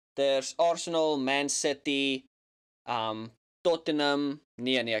 there's Arsenal, Man City, Tottenham,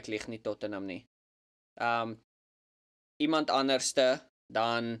 nee, ek lieg nie Tottenham nie. Iemand anderste,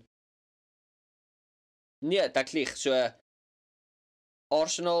 dan, nee, ek lieg, so,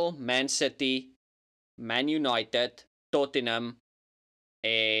 Arsenal, Man City, Man United, Tottenham,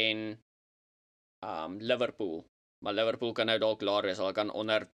 en, Liverpool. Maar Liverpool kan nou dalk klaar wees, hulle kan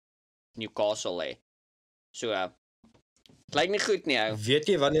onder Newcastle hê. So, lyk nie goed nie, ou. Weet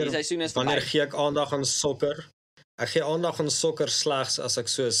jy wanneer gee ek aandag aan sokker? Ek gee aandag aan sokker slegs as ek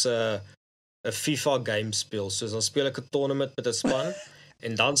soos 'n FIFA game speel. Soos dan speel ek 'n tournament met 'n span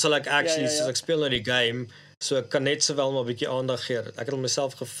en dan sal ek actually soos ek speel nou die game, so ek kan net sowel maar 'n bietjie aandag gee. Ek het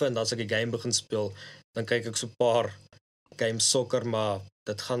myself gevind as ek die game begin speel, dan kyk ek so 'n paar game sokker, maar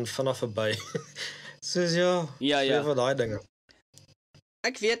dit gaan vanaf verby. Soos ja, vir daai dinge.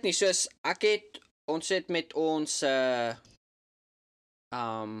 Ek weet nie, soos ons het met ons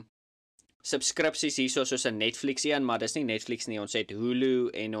subscripsies hierso soos 'n Netflix een, maar dis nie Netflix nie, ons het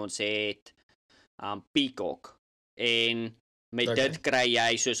Hulu en ons het Peacock. En met dit kry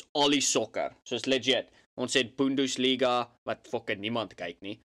jy soos al die sokker, soos legit. Ons het Bundesliga wat fucking niemand kyk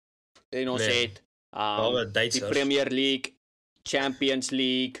nie. En ons het die Premier League, Champions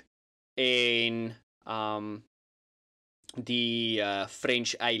League en die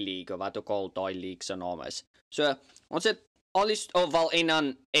French A-League, of wat ook al die league se naam is. So, ons het al die, en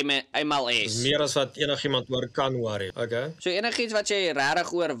dan MLS. Meer as wat enigiemand oor kan worry, okay? So, enigiets wat jy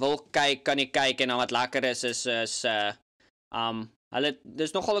regtig oor wil kyk, kan jy kyk, en dan wat lekker is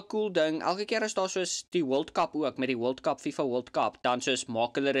dis nogal 'n cool ding, elke keer is daar soos die World Cup ook, met die World Cup, FIFA World Cup, dan soos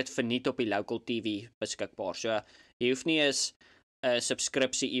maak hulle dit verniet op die local TV beskikbaar. So, jy hoef nie eens 'n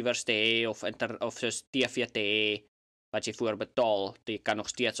subskripsie iewers te hê of soos TV te hê wat jy voor betaal, jy kan nog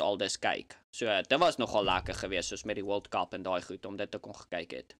steeds al dis kyk. So dit was nogal lekker geweest soos met die World Cup en daai goed om dit te kon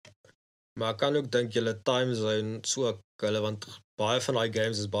gekyk het. Maar ek kan ook dink julle time zone so hulle, want baie van daai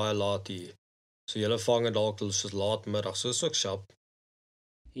games is baie laat hier. So julle vang dit dalk soos laatmiddag, soos ook sharp.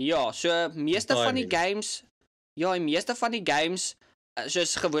 Ja, so meeste van die games,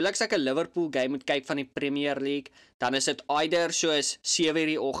 soos gewoonlik as ek 'n Liverpool game moet kyk van die Premier League, dan is dit either soos 7:00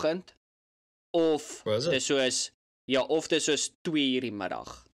 die oggend of dis soos of dis soos 2:00 die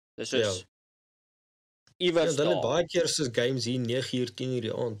middag. Dis soos iewers daar. Dan het baie keer soos games hier 9:00, 10:00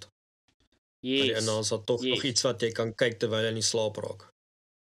 die aand. Yes. En dan is daar tog nog iets wat jy kan kyk terwyl jy in die slaap raak.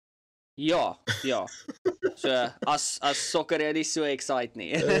 Ja. So as sokker jy nie so excite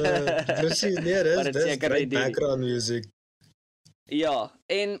nie. Presies, nee, dis great background music. Ja,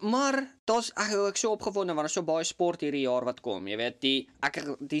 maar ek so opgewonde want er is so baie sport hierdie jaar wat kom. Jy weet,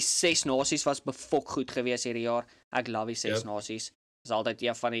 die 6 nasies was befok goed geweest hierdie jaar. Ek love die 6 nasies. Dis altyd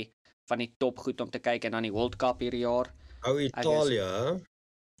een van die top goed om te kyk, en dan die World Cup hierdie jaar. Italië,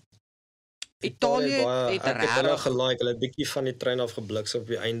 Italië het ek het hulle gelike, hulle het bietjie van die trein af gebliks op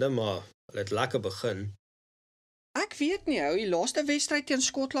die einde, maar hulle het lekker begin. Ek weet nie, die laaste wedstryd teen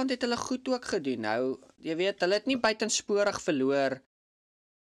Skotland het hulle goed ook gedoen. Nou, jy weet, hulle het nie buitensporig verloor.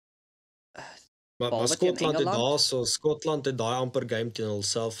 Maar Skotland het daai amper game teen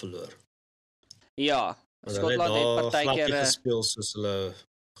hulself verloor. Ja, Skotland het partykeer gespeel soos hulle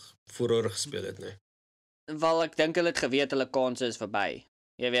vooroor gespeel het, nee. Wel, ek dink hulle het geweet hulle kanse is verby.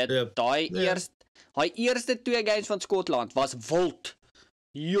 Jy weet, daai eerste 2 games van Skotland was wild.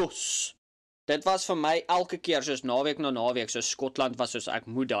 Jos. Dit was vir my elke keer soos naweek na naweek, soos Skotland was soos ek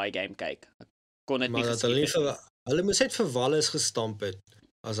moet daai game kyk. Ek kon dit nie geskiet. Hulle moes net vir Wallis gestamp het.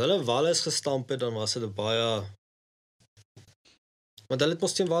 As hulle Wallis gestamp het, dan was dit baie... Want hulle het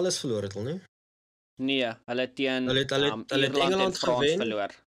mos teen Wallis verloor het, nie? Nee, hulle het teen Ierland en Frans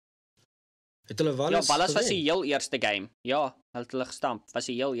verloor. Het hulle Wallis Wallis was die heel eerste game. Ja, hulle gestamp, was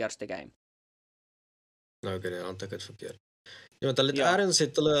die heel eerste game. Nou, oké, dan het ek het verkeerd. Ja, want hulle het ergens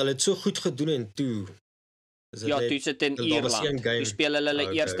hulle het so goed gedoen en toe. Toe sit in Ierland. Toe speel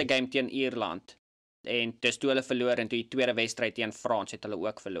hulle eerste game teen Ierland. en dis toe hulle verloor en toe die tweede wedstryd teen Frans het hulle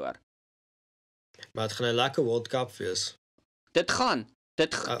ook verloor. Maar het gaan 'n lekker World Cup wees. Dit gaan.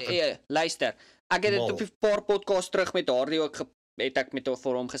 Luister, ek het dit op 'n paar podcasts terug met Hierdie ook het ek met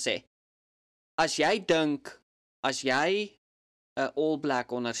vir hom gesê. As jy 'n All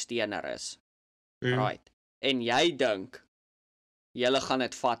Black ondersteuner is, right, en jy dink julle gaan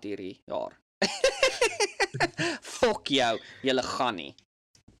dit vat hierdie jaar. Fuck jou, julle gaan nie.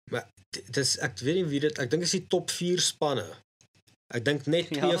 Maar ek weet nie wie dit, ek dink is die top 4 spanne. Ek dink net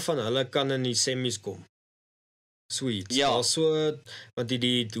 2 van hulle kan in die semis kom. Sweet. Ja. So, want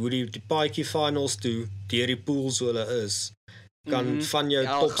hoe die paadjie finals toe, deur die pools hoe hulle is, kan van jou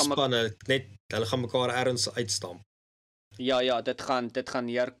topspanne net, hulle gaan mekaar ergens uitstamp. Ja, dit gaan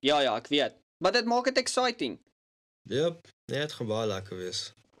hier, ja, ek weet. Maar dit maak dit exciting. Yep, nee, het gaan baie lekker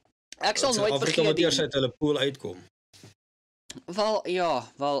wees. Ek sal nooit Afrika moet eers uit hulle pool uitkom. Wel,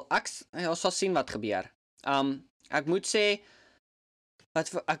 ons sal sien wat gebeur. Ek moet sê,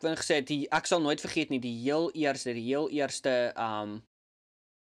 wat ek wil gesê, ek sal nooit vergeet nie, die heel eerste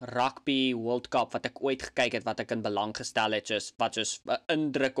rugby World Cup wat ek ooit gekyk het, wat ek in belang gestel het, wat soos 'n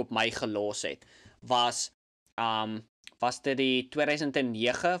indruk op my gelos het, was dit die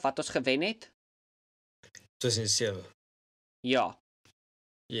 2009 wat ons gewen het? 2007. Ja.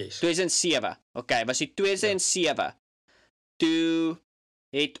 Yes. 2007. Okay, was die 2007. Ja. Toe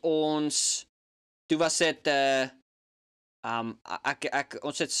was dit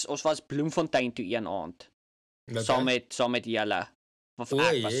ons was Bloemfontein toe een aand. Okay. Saam met julle. Of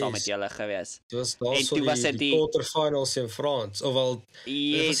ek was saam met julle gewees. Dit was daar so die quarterfinals in Frans, of al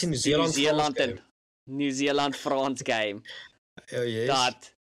yes, New Zealand France game. Oh yes.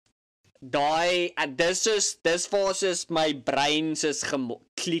 Dis was my brein soos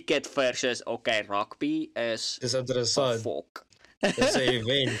geklik het vir soos okay, rugby is interessant. Fuck. Dis 'n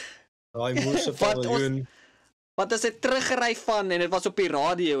event. Daai moerse paviljoen. Wat as dit teruggery van en dit was op die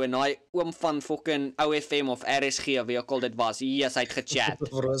radio en daai oom van fucking OFM of RSG of wie ook al dit was. Yes, hy het gechat.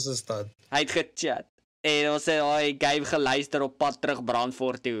 Rosestad. Hy het gechat. En ons het daai game geluister op pad terug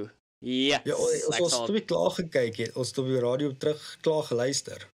Brandfort toe. Yes, ja, ons het toe klaar gekyk het. Ons het op die radio terug klaar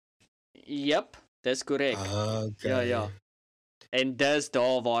geluister. Yep, dis korrek. Okay. Ja. En dis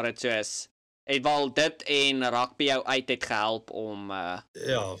daar waar dit so is. Het wel dit en rugby jou uit het gehelp om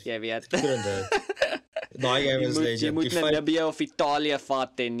jy weet. Daai game is legend. Jy moet Namibia of Italië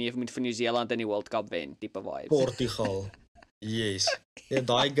vat en jy moet vir New Zealand in die World Cup wen, tipe vibes. Portugal. Yes. Ja,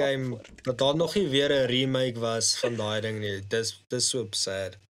 daai game, dat daar nog nie weer 'n remake was van daai ding nie. Dis so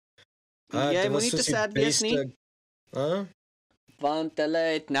sad. Jy moet nie te sad wees nie. Want hulle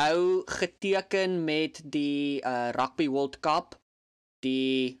het nou geteken met die Rugby World Cup,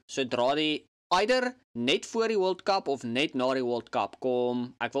 sodra die either net voor die World Cup of net na die World Cup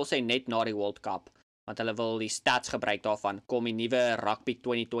kom, ek wil sê net na die World Cup, want hulle wil die stats gebruik daarvan, kom die nuwe Rugby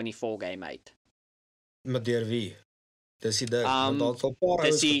 2024 game uit. Maar deur wie? Dis die ding, want daar het al 'n paar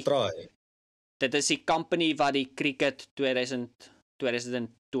ouens getry. Dit is die company wat die cricket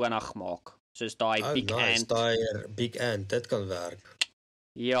 2020 maak. Soos daai Big Ant. Big Ant, dit kan werk.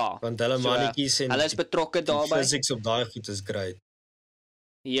 Ja. Want hulle mannetjies en hulle is betrokke daarbey. Physics op daai goed is great.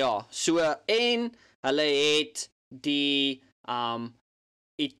 Ja, so en hulle het die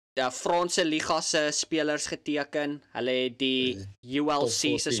Franse Liga se spelers geteken. Hulle het die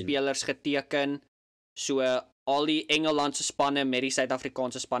ULC se spelers geteken. So al die Engelandse spanne met die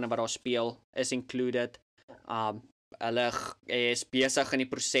Suid-Afrikaanse spanne wat daar speel is included. Hulle is besig in die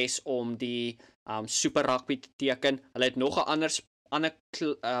proses om die Super Rugby te teken. Hulle het nog 'n ander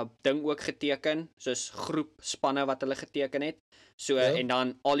ding ook geteken, soos groep spanne wat hulle geteken het. So en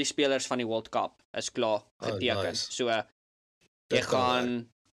dan al die spelers van die World Cup is klaar geteken. Nice. So jy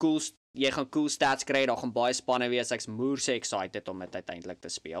gaan cool stats kry, daar gaan baie spanne wees. Ek's moerse excited om dit uiteindelik te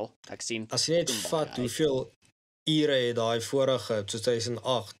speel. Ek sien as jy net vat hoeveel ure het daai vorige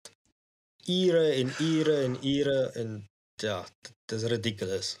 2008 ure en ja, dit is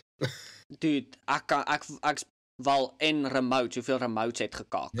ridiculous. Dude, ek wel en remote, hoeveel remotes het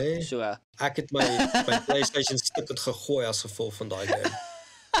gekak. Nee, so ek het my PlayStation stick het gegooi as gevolg van daai game.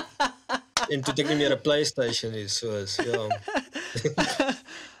 En toe ek nie meer 'n PlayStation is, soos ja.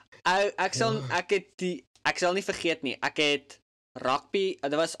 Ek sal nie vergeet nie. Ek het rugby,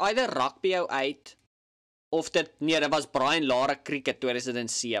 dit was either rugby jou uit of dit was Brian Lara cricket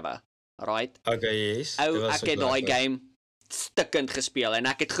 2007. Right? Okay, yes. Ek het daai game stikkend gespeel en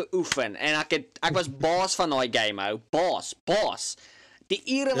ek het geoefen en ek was baas van daai game, ou. Baas. Die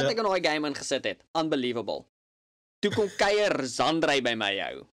ure wat ek in daai game ingesit het, unbelievable. Toe kom kuier Zandrey by my,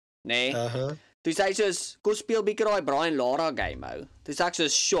 ou, nê? Toe sê hy soos, kom speel bietjie daai Brian Lara game hou. Toe sê ek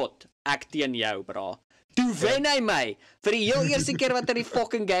soos, shot, ek teen jou, bra. Toe wen hy my, vir die heel eerste keer wat hy die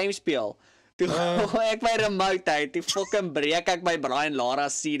fucking game speel. Toe gooi ek my remote uit, toe fucking breek ek my Brian Lara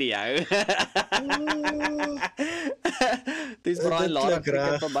CD hou. Toe is Brian Lara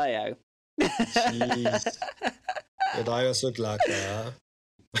cricket verby hou. Jeez. Ja, daai was ook lekker, ja.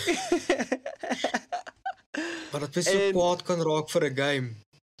 Maar dat jy so kwaad kan raak vir 'n game.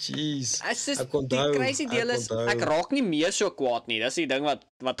 Jeez. Ek onthou, die crazy deel is, ek raak nie meer so kwaad nie, dis die ding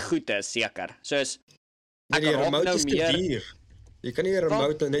wat goed is, seker. Soos, ek raak nou meer... Duur. Jy kan nie 'n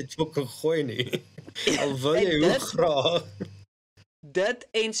remote net fucking gooi nie. Al wil jy hoe graag. Dit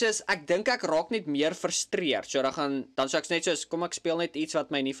en soos, ek dink ek raak net meer frustreerd, so dan sou ek net soos, kom ek speel net iets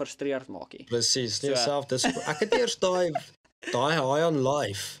wat my nie frustreerd maak nie. Presies, nie self, ek het eers daai high on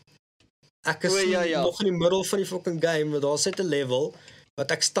life. Ek is nog in die middel van die fucking game, maar daar sit 'n level,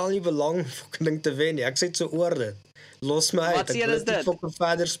 wat ek stel nie belang fucking ding te wen nie, ek sit so oor dit. Los my uit, ek wil nie fucking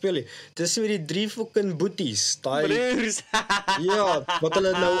verder speel nie. Dis met die 3 fucking boeties, broers. Ja, wat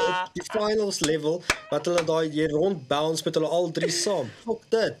hulle nou op die finals level, wat hulle daai jy rond bounce met hulle al 3 saam. Fuck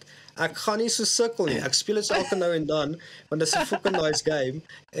dit. Ek gaan nie so sukkel nie. Ek speel dit so elke nou en dan, want dit is 'n fucking nice game.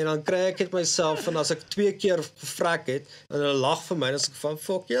 En dan kry ek dit myself van as ek 2 keer gefrek het, en hulle lag vir my, dan is ek van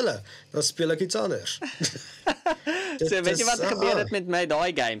fuck julle, dan speel ek iets anders. So weet jy wat gebeur het met my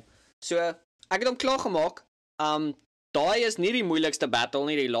daai game? So ek het hom klaar gemaak. Daai is nie die moeilikste battle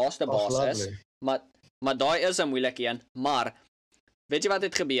nie, die laaste boss is, maar daai is 'n moeilike een, maar weet jy wat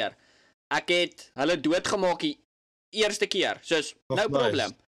het gebeur? Ek het hulle doodgemaak die eerste keer, soos, no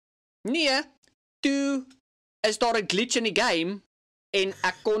problem. Nee, toe is daar 'n glitch in die game, en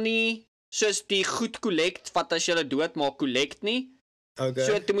ek kon nie, soos die goed collect, wat as jy hulle doodmaak, collect nie,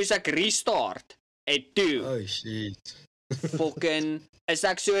 so toe moes ek restart, en toe, oh shit, fucking, is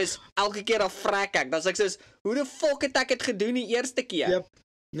ek soos, elke keer af vrek ek, dan is ek soos, hoe de fuck het ek het gedoen die eerste keer? Yep.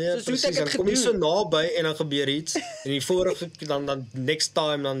 Nee, soos, precies, dan kom jy so naby, en dan gebeur iets, en die vorige, dan next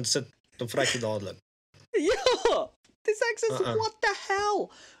time, dan vrek jy dadelik. Ja, dis ek soos, what the hell?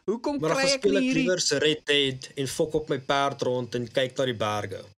 Hoekom kry ek nie hierdie... Maar dan speel ek liever Red Dead, en fok op my perd rond, en kyk na die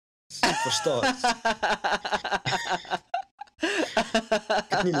berge. Verstaan? Ek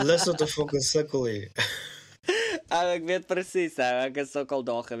het nie lus om te fucking sukkel hier. Ek weet precies, ek is ook al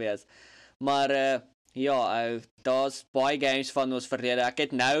daar gewees. Maar, ja, daar's baie games van ons verlede. Ek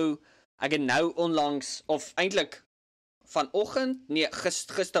het nou onlangs, of eintlik vanoggend, nee,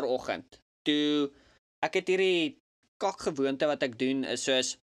 gisteroggend, toe, ek het hierdie kakgewoonte wat ek doen, is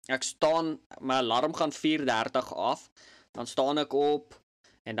soos, ek staan, my alarm gaan 4:30 af, dan staan ek op,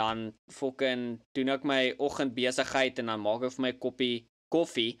 en dan fucking doen ek my oggendbesigheid, en dan maak ek vir my koppie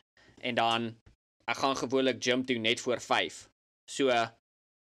koffie, en dan, ek gaan gewoonlik gym toe net voor 5, so,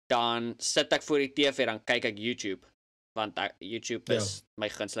 dan sit ek voor die TV, dan kyk ek YouTube, want YouTube is my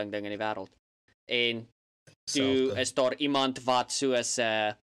gunsteling ding in die wêreld, en toe is daar iemand wat soos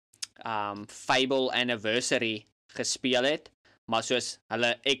Fable Anniversary gespeel het, maar soos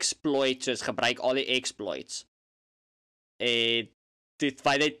hulle exploit, soos gebruik al die exploits, en het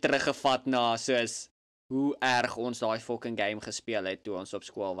my net teruggevat na soos hoe erg ons daai fucking game gespeel het toe ons op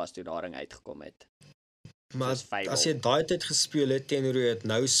skool was, toe daarin uitgekom het. Maar as jy daai tyd gespeel het teenoor hoe jy dit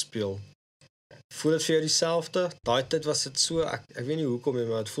nou speel, voel dit vir jou dieselfde? Daai tyd was dit so, ek weet nie hoekom nie,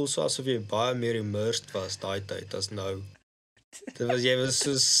 maar dit voel so asof jy baie meer immersed was daai tyd as nou. Jy was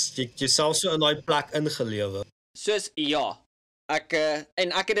soos, jouself so in daai plek ingelewe. Soos, ja,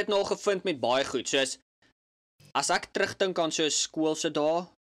 en ek het dit nog gevind met baie goed, soos, as ek terugdink aan soos skoolse dae,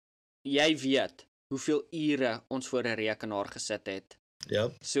 jy weet hoeveel ure ons voor 'n rekenaar gesit het. Ja.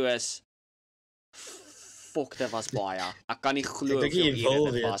 Soos, fok, dit was baie. Ek kan nie glo hoeveel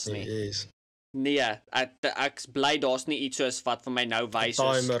ure dit was nie. Yes. Nee, ek bly daar's nie iets soos wat vir my nou wys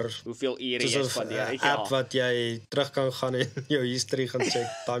hoeveel ure jy spandeer. 'n app wat jy terug kan gaan en jou history gaan check,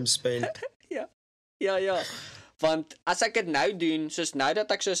 time spent. Ja. Want as ek dit nou doen, soos nou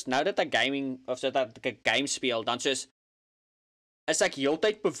dat ek gaming, of sodat ek 'n game speel, dan soos, is ek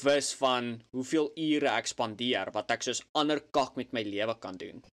heeltyd bewus van hoeveel ure ek spandeer, wat ek soos ander kak met my lewe kan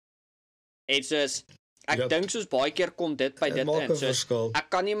doen. En soos, ek dink soos baie keer kom dit by dit in, soos, ek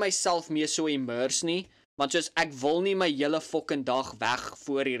kan nie myself meer so immerse nie, want soos, ek wil nie my hele fucking dag weg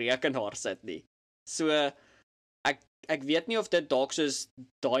voor die rekenaar sit nie. So, ek weet nie of dit dalk soos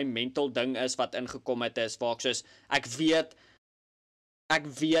daai mental ding is wat ingekom het is, waar ek soos, ek weet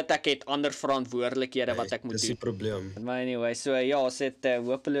ek het ander verantwoordelikhede wat ek moet doen. Dis die probleem. Maar anyway, so ja, ons het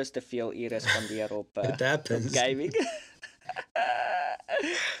hopeloos te veel ure spandeer op gaming.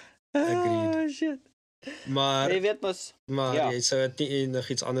 Agreed. Shit. Maar Jy weet mos, maar ja. jy sou dit nie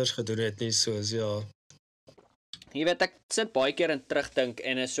enigiets anders gedoen het nie, soos ja. Jy weet ek sit baie keer in terugdink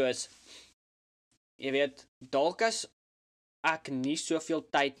en is soos jy weet, dalk as ek nie soveel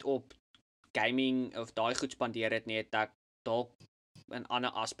tyd op gaming of daai goed spandeer het nie, het ek dalk in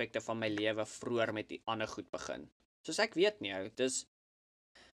ander aspekte van my lewe vroeër met die ander goed begin. Soos ek weet nie, dis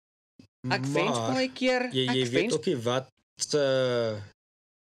ek wens Maar baie keer, jy ek weet wens ook nie wat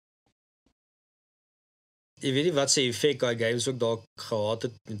jy weet nie wat se effek daai games ook dalk gehad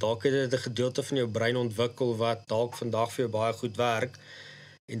het. Dalk het dit 'n gedeelte van jou brein ontwikkel wat dalk vandag vir jou baie goed werk.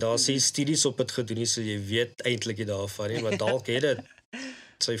 En daar is studies op dit gedoen, so jy weet eintlik nie daarvan nie, maar dalk het dit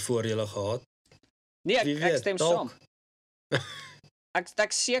sy voordele gehad. nee, Wie ek weet, stem dalk. saam.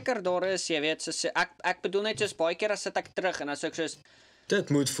 Ek seker daar is, jy weet, so ek bedoel net soos baie keer as sit ek terug en as ek soos Dit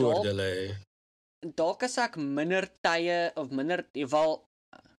moet voordele hê. dalk as ek minder tye of minder eval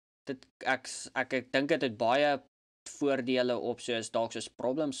dit ek dink dit het baie voordele op soos dalk soos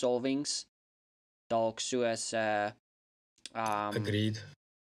problem solvings, dalk soos Agreed.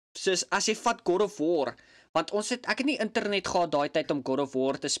 soos as jy vat God of War, want ek het nie internet gehad daai tyd om God of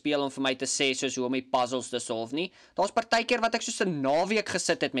War te speel om vir my te sê soos hoe om die puzzles te solve nie. Daar's partykeer wat ek soos 'n naweek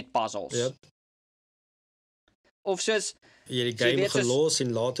gesit het met puzzles. Yep. Of soos Jy het die jy game weet, soos- gelos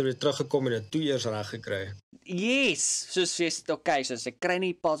en later weer teruggekom en dit 2 eers reg gekry. yes, soos jy's okay, soos ek kry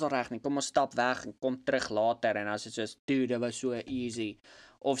nie die puzzle reg nie. Kom ons stap weg en kom terug later en as dit soos dude, dit was so easy.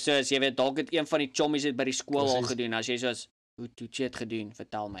 Of soos jy weet dalk het een van die chommies dit by die skool al Precies. gedoen. As jy soos hoe het jy dit gedoen?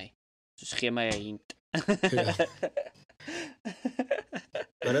 Vertel my. Soos gee my 'n hint. Ja.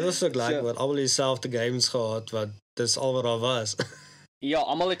 Maar dit was ook lekker, So- want almal dieselfde games gehad, wat dis al wat daar was. Ja,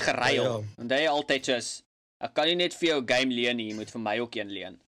 almal het geruil. Ja. En jy altyd soos ek kan nie net vir jou 'n game leen nie, jy moet vir my ook een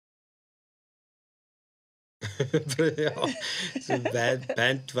leen. Ja, so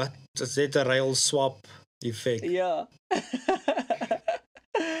band, wat? Is dit 'n rail swap effek? Ja.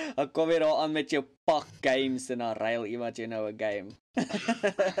 Ek kom weer daar aan met jou pak games en dan ruil iemand jou nou 'n game.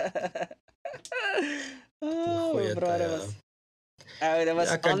 Oh, Goeie bro, dit tye. was dit was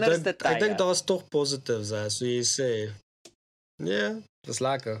Ja, ek anderste tye. Ek dink daar's tog positives, hè, so jy sê. Ja, dis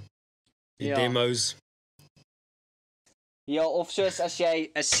lekker. Die Ja. demos. Ja, of soos as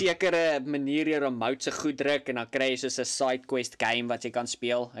jy 'n sekere manier jou remote se goed druk en dan kry jy soos 'n side quest game wat jy kan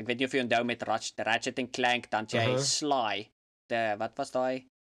speel. Ek weet nie of jy onthou met Ratchet and Clank dan jy Sly. Wat was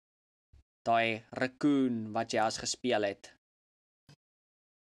daai raccoon wat jy as gespeel het.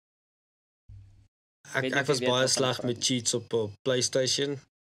 weet nie Ek of jy was weet baie wat sleg hulle met cheats op PlayStation.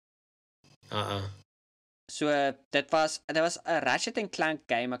 So dit was 'n Ratchet and Clank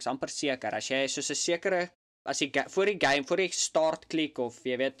game, ek's amper seker. As jy soos 'n sekere as jy voor jy start klik of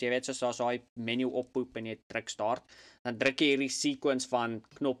jy weet soos daar's daai menu oppoep en jy druk start, dan druk jy hierdie sequence van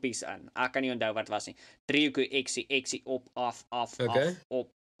knoppies in. Ek kan nie onthou wat was nie. Driehoekie X op af Okay. af op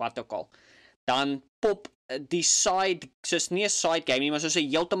wat ook al. Dan pop die side soos nie 'n side game nie, maar soos 'n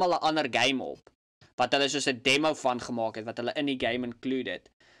heeltemal 'n ander game op. Wat hulle soos 'n demo van gemaak het wat hulle in die game included.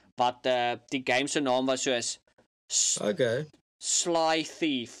 Wat die game se naam was soos Okay. Sly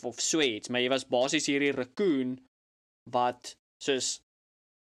Thief of so iets, maar jy was basies hierdie raccoon wat soos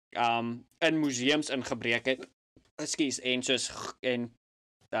in museums ingebreek het. Ekskuus, en soos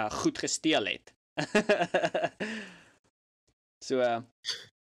goed gesteel het. So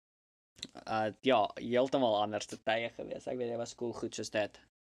ja, heeltemal anders te tye gewees. Ek weet dit was cool goed soos dit.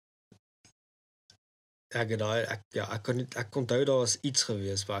 Ek onthou daar was iets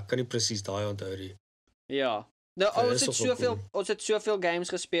gewees, maar ek kan nie presies daai onthou nie. Ja. Nou So, ons dis het toch wel soveel cool. ons het soveel games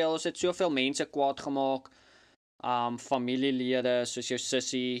gespeel, ons het soveel mense kwaad gemaak. Familielede soos jou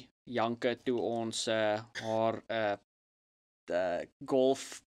sussie Janke toe ons haar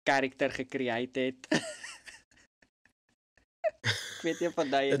golf karakter gecreate het. Ek weet nie van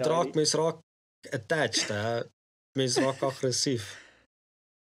daai Dit raak mens raak attached, hè. Mens raak aggressief.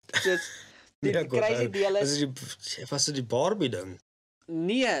 Dis die Nee, ek crazy onthou. deel is Was dit die Barbie ding?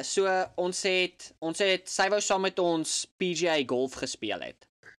 nee, so ons het sy wou saam met ons PGA golf gespeel het.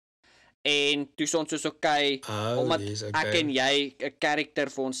 En toe ons soos okay, omdat Yes, ek en jy 'n karakter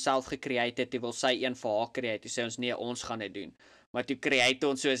vir onsself gecreate het, toe wil sy een vir haar create. Toe sê ons nee, ons gaan dit doen. Maar toe create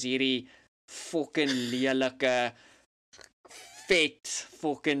ons soos hierdie fucking lelike vet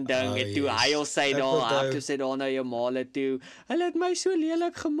fucking ding en toe huil sy Ek daar, onthou. toe sy daar na jou maale toe. Hulle het my so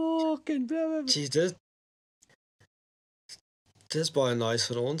lelik gemaak en blablabla. Jeez, dis baie nice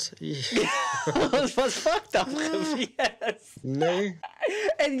vir ons. Ons was fucked up gewees. Nee.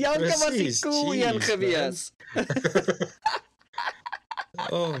 En Janke was die Precies, cool jeez, een gewees.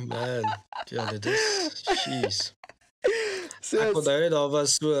 Oh man. Ja, dit is jeez. Ek onthou net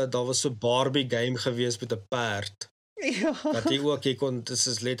daar was so Barbie game gewees met 'n perd. Ja. Wat jy ook dis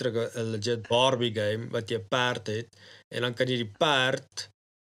is letterlik 'n legit Barbie game wat jy 'n perd het en dan kan jy die perd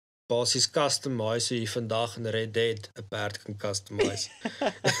basies customize so jy vandag in Red Dead 'n perd kan customize.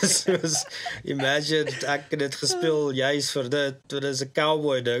 Soos imagine ek het dit gespeel juis vir dit, dit is 'n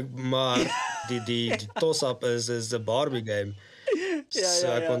cowboy ding, maar die toss-up is 'n Barbie game. So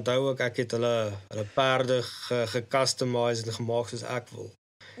ek onthou ook ek het hulle perde gecustomize en gemaak soos ek wil.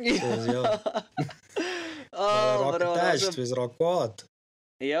 So ja. Oh, Wees raak kwaad.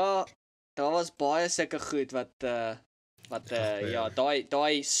 Ja, daar was baie sulke goed wat ja,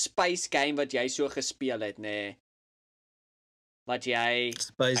 daai space game wat jy so gespeel het, nê. Wat jy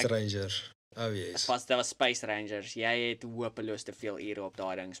Space Rangers. Oh yes. Dit was Space Rangers. Jy het hopeloos te veel ure op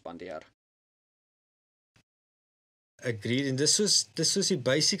daai ding spandeer. Agreed, en dis soos die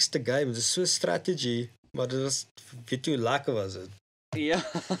basicste game, dis so strategy, maar dit was, weet jy hoe lekker was dit? Ja,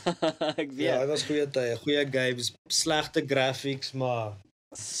 ek weet. Ja, dit was goeie tye, goeie games, slegte graphics, maar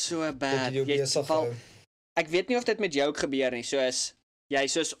so bad. Ek weet nie of dit met jou ook gebeur nie,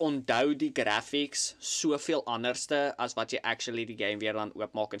 jy onthou die graphics soveel anderste as wat jy actually die game weer dan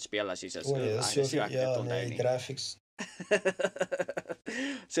oopmaak en speel as jy die graphics.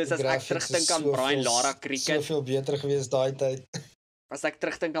 Soos as ek terugdink aan Brian Lara cricket. Soveel beter gewees daai tyd. As ek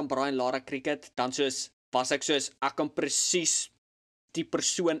terugdink aan Brian Lara cricket, dan was ek kan presies die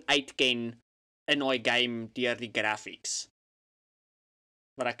persoon uitken in daai game deur die graphics.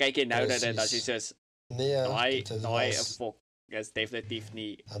 Maar ek kyk jy nou dat dit as jy daai fok is definitief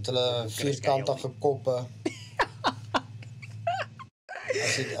nie. Het hulle vierkantige koppe.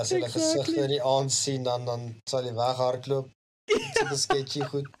 As hulle gesigte nie aansien dan sal jy weghardloop. Dit is sketchy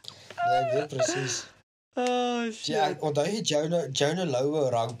goed. Nee, ek weet presies. Oh shit. Ja, onthou jy Jonah Lowe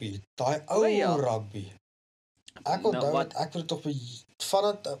rugby, daai ou rugby. Ek onthou ek het tog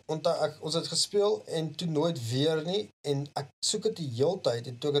ons het gespeel en toe nooit weer nie en ek soek dit die heeltyd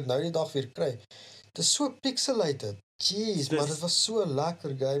en toe ek dit nou die dag weer kry. Dit is so pixelated. Jeez, maar dit was so 'n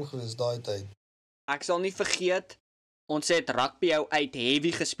lekker game gewees daai tyd. Ek sal nie vergeet ons het rugby jou uit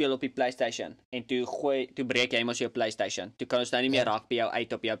heavy gespeel op die PlayStation en toe breek jy mos jou PlayStation. Toe kan ons nou nie meer rugby jou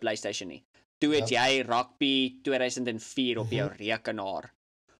uit op jou PlayStation nie. Toe het jy rugby 2004 op jou rekenaar.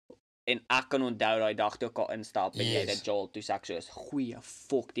 En ek kan onthou daai dag toe ek al instap en jy dit Joel, toe sê ek soos, goeie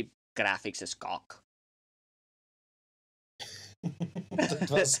fok, die graphics is kak. Dit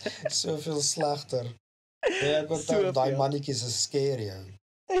was soveel slegter. Ja, ek onthou daai mannetjies is scary. Ja.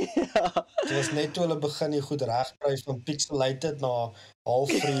 Dit was net toe hulle begin die goed regkry van pixelated na half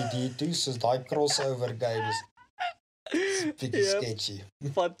 3D toe, soos daai crossover games. Bietjie sketchy.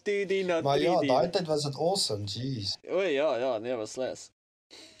 Van 2D na 3D. Maar ja, daai tyd was dit awesome, jeez. O ja, nee, was les.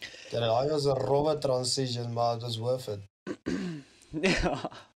 Ja, daai was 'n rowwe transition, maar dit was worth it.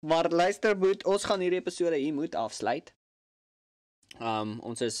 Ja, maar luister Boet, ons gaan hierdie episode hier moet afsluit.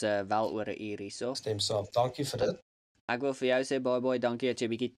 Ons is wel oor 'n uur hierso. Stem saam. Dankie vir dit. Ek wil vir jou sê baie dankie dat jy 'n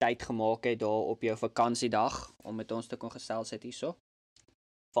bietjie tyd gemaak het daar op jou vakansiedag om met ons te kon gesels het hierso.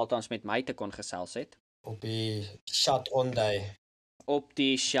 Valt ons met my te kon gesels het. Op die shut-on day. Op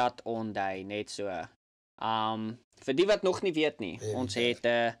die shut-on day, net so. Vir die wat nog nie weet nie, ons het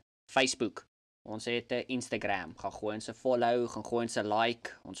 'n Facebook, ons het 'n Instagram, gaan gooi ons 'n follow, gaan gooi ons 'n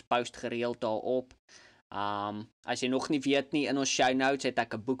like, ons post gereeld daarop. As jy nog nie weet nie, in ons show notes het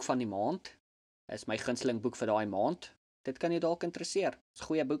ek 'n boek van die maand. Is my gunsteling boek vir daai maand. Dit kan jou dalk interesseer. Dis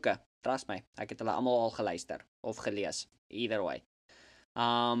goeie boeke, trust my. Ek het hulle almal al geluister of gelees, either way.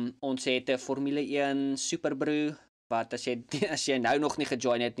 Ons het 'n Formule 1 Superbru wat as jy nou nog nie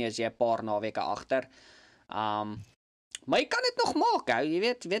gejoin het nie, as jy 'n paar naweke agter. Maar jy kan dit nog maak, hou. Jy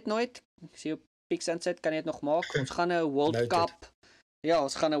weet nooit. As jy op Pix insit, kan jy dit nog maak. Ons gaan 'n World Cup. Ja,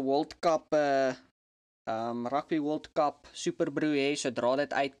 ons gaan 'n World Cup Rugby World Cup Superbru hê. Sodra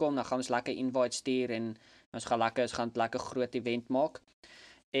dit uitkom, dan gaan ons lekker invite stuur en ons gaan lekker groot event maak.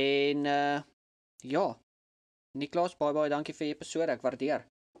 En ja. Niklas, baie dankie vir die episode. Ek waardeer.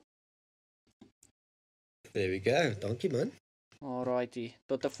 There we go. Dankie man. Alrighty.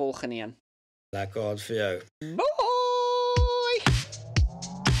 Tot 'n volgende een. Lekker aand vir jou. Bye.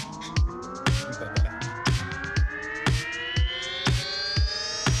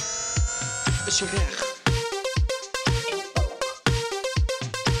 Is jy reg?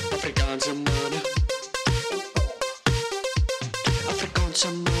 Afrikaanse Manne.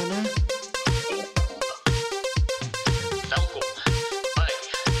 Afrikaanse Manne.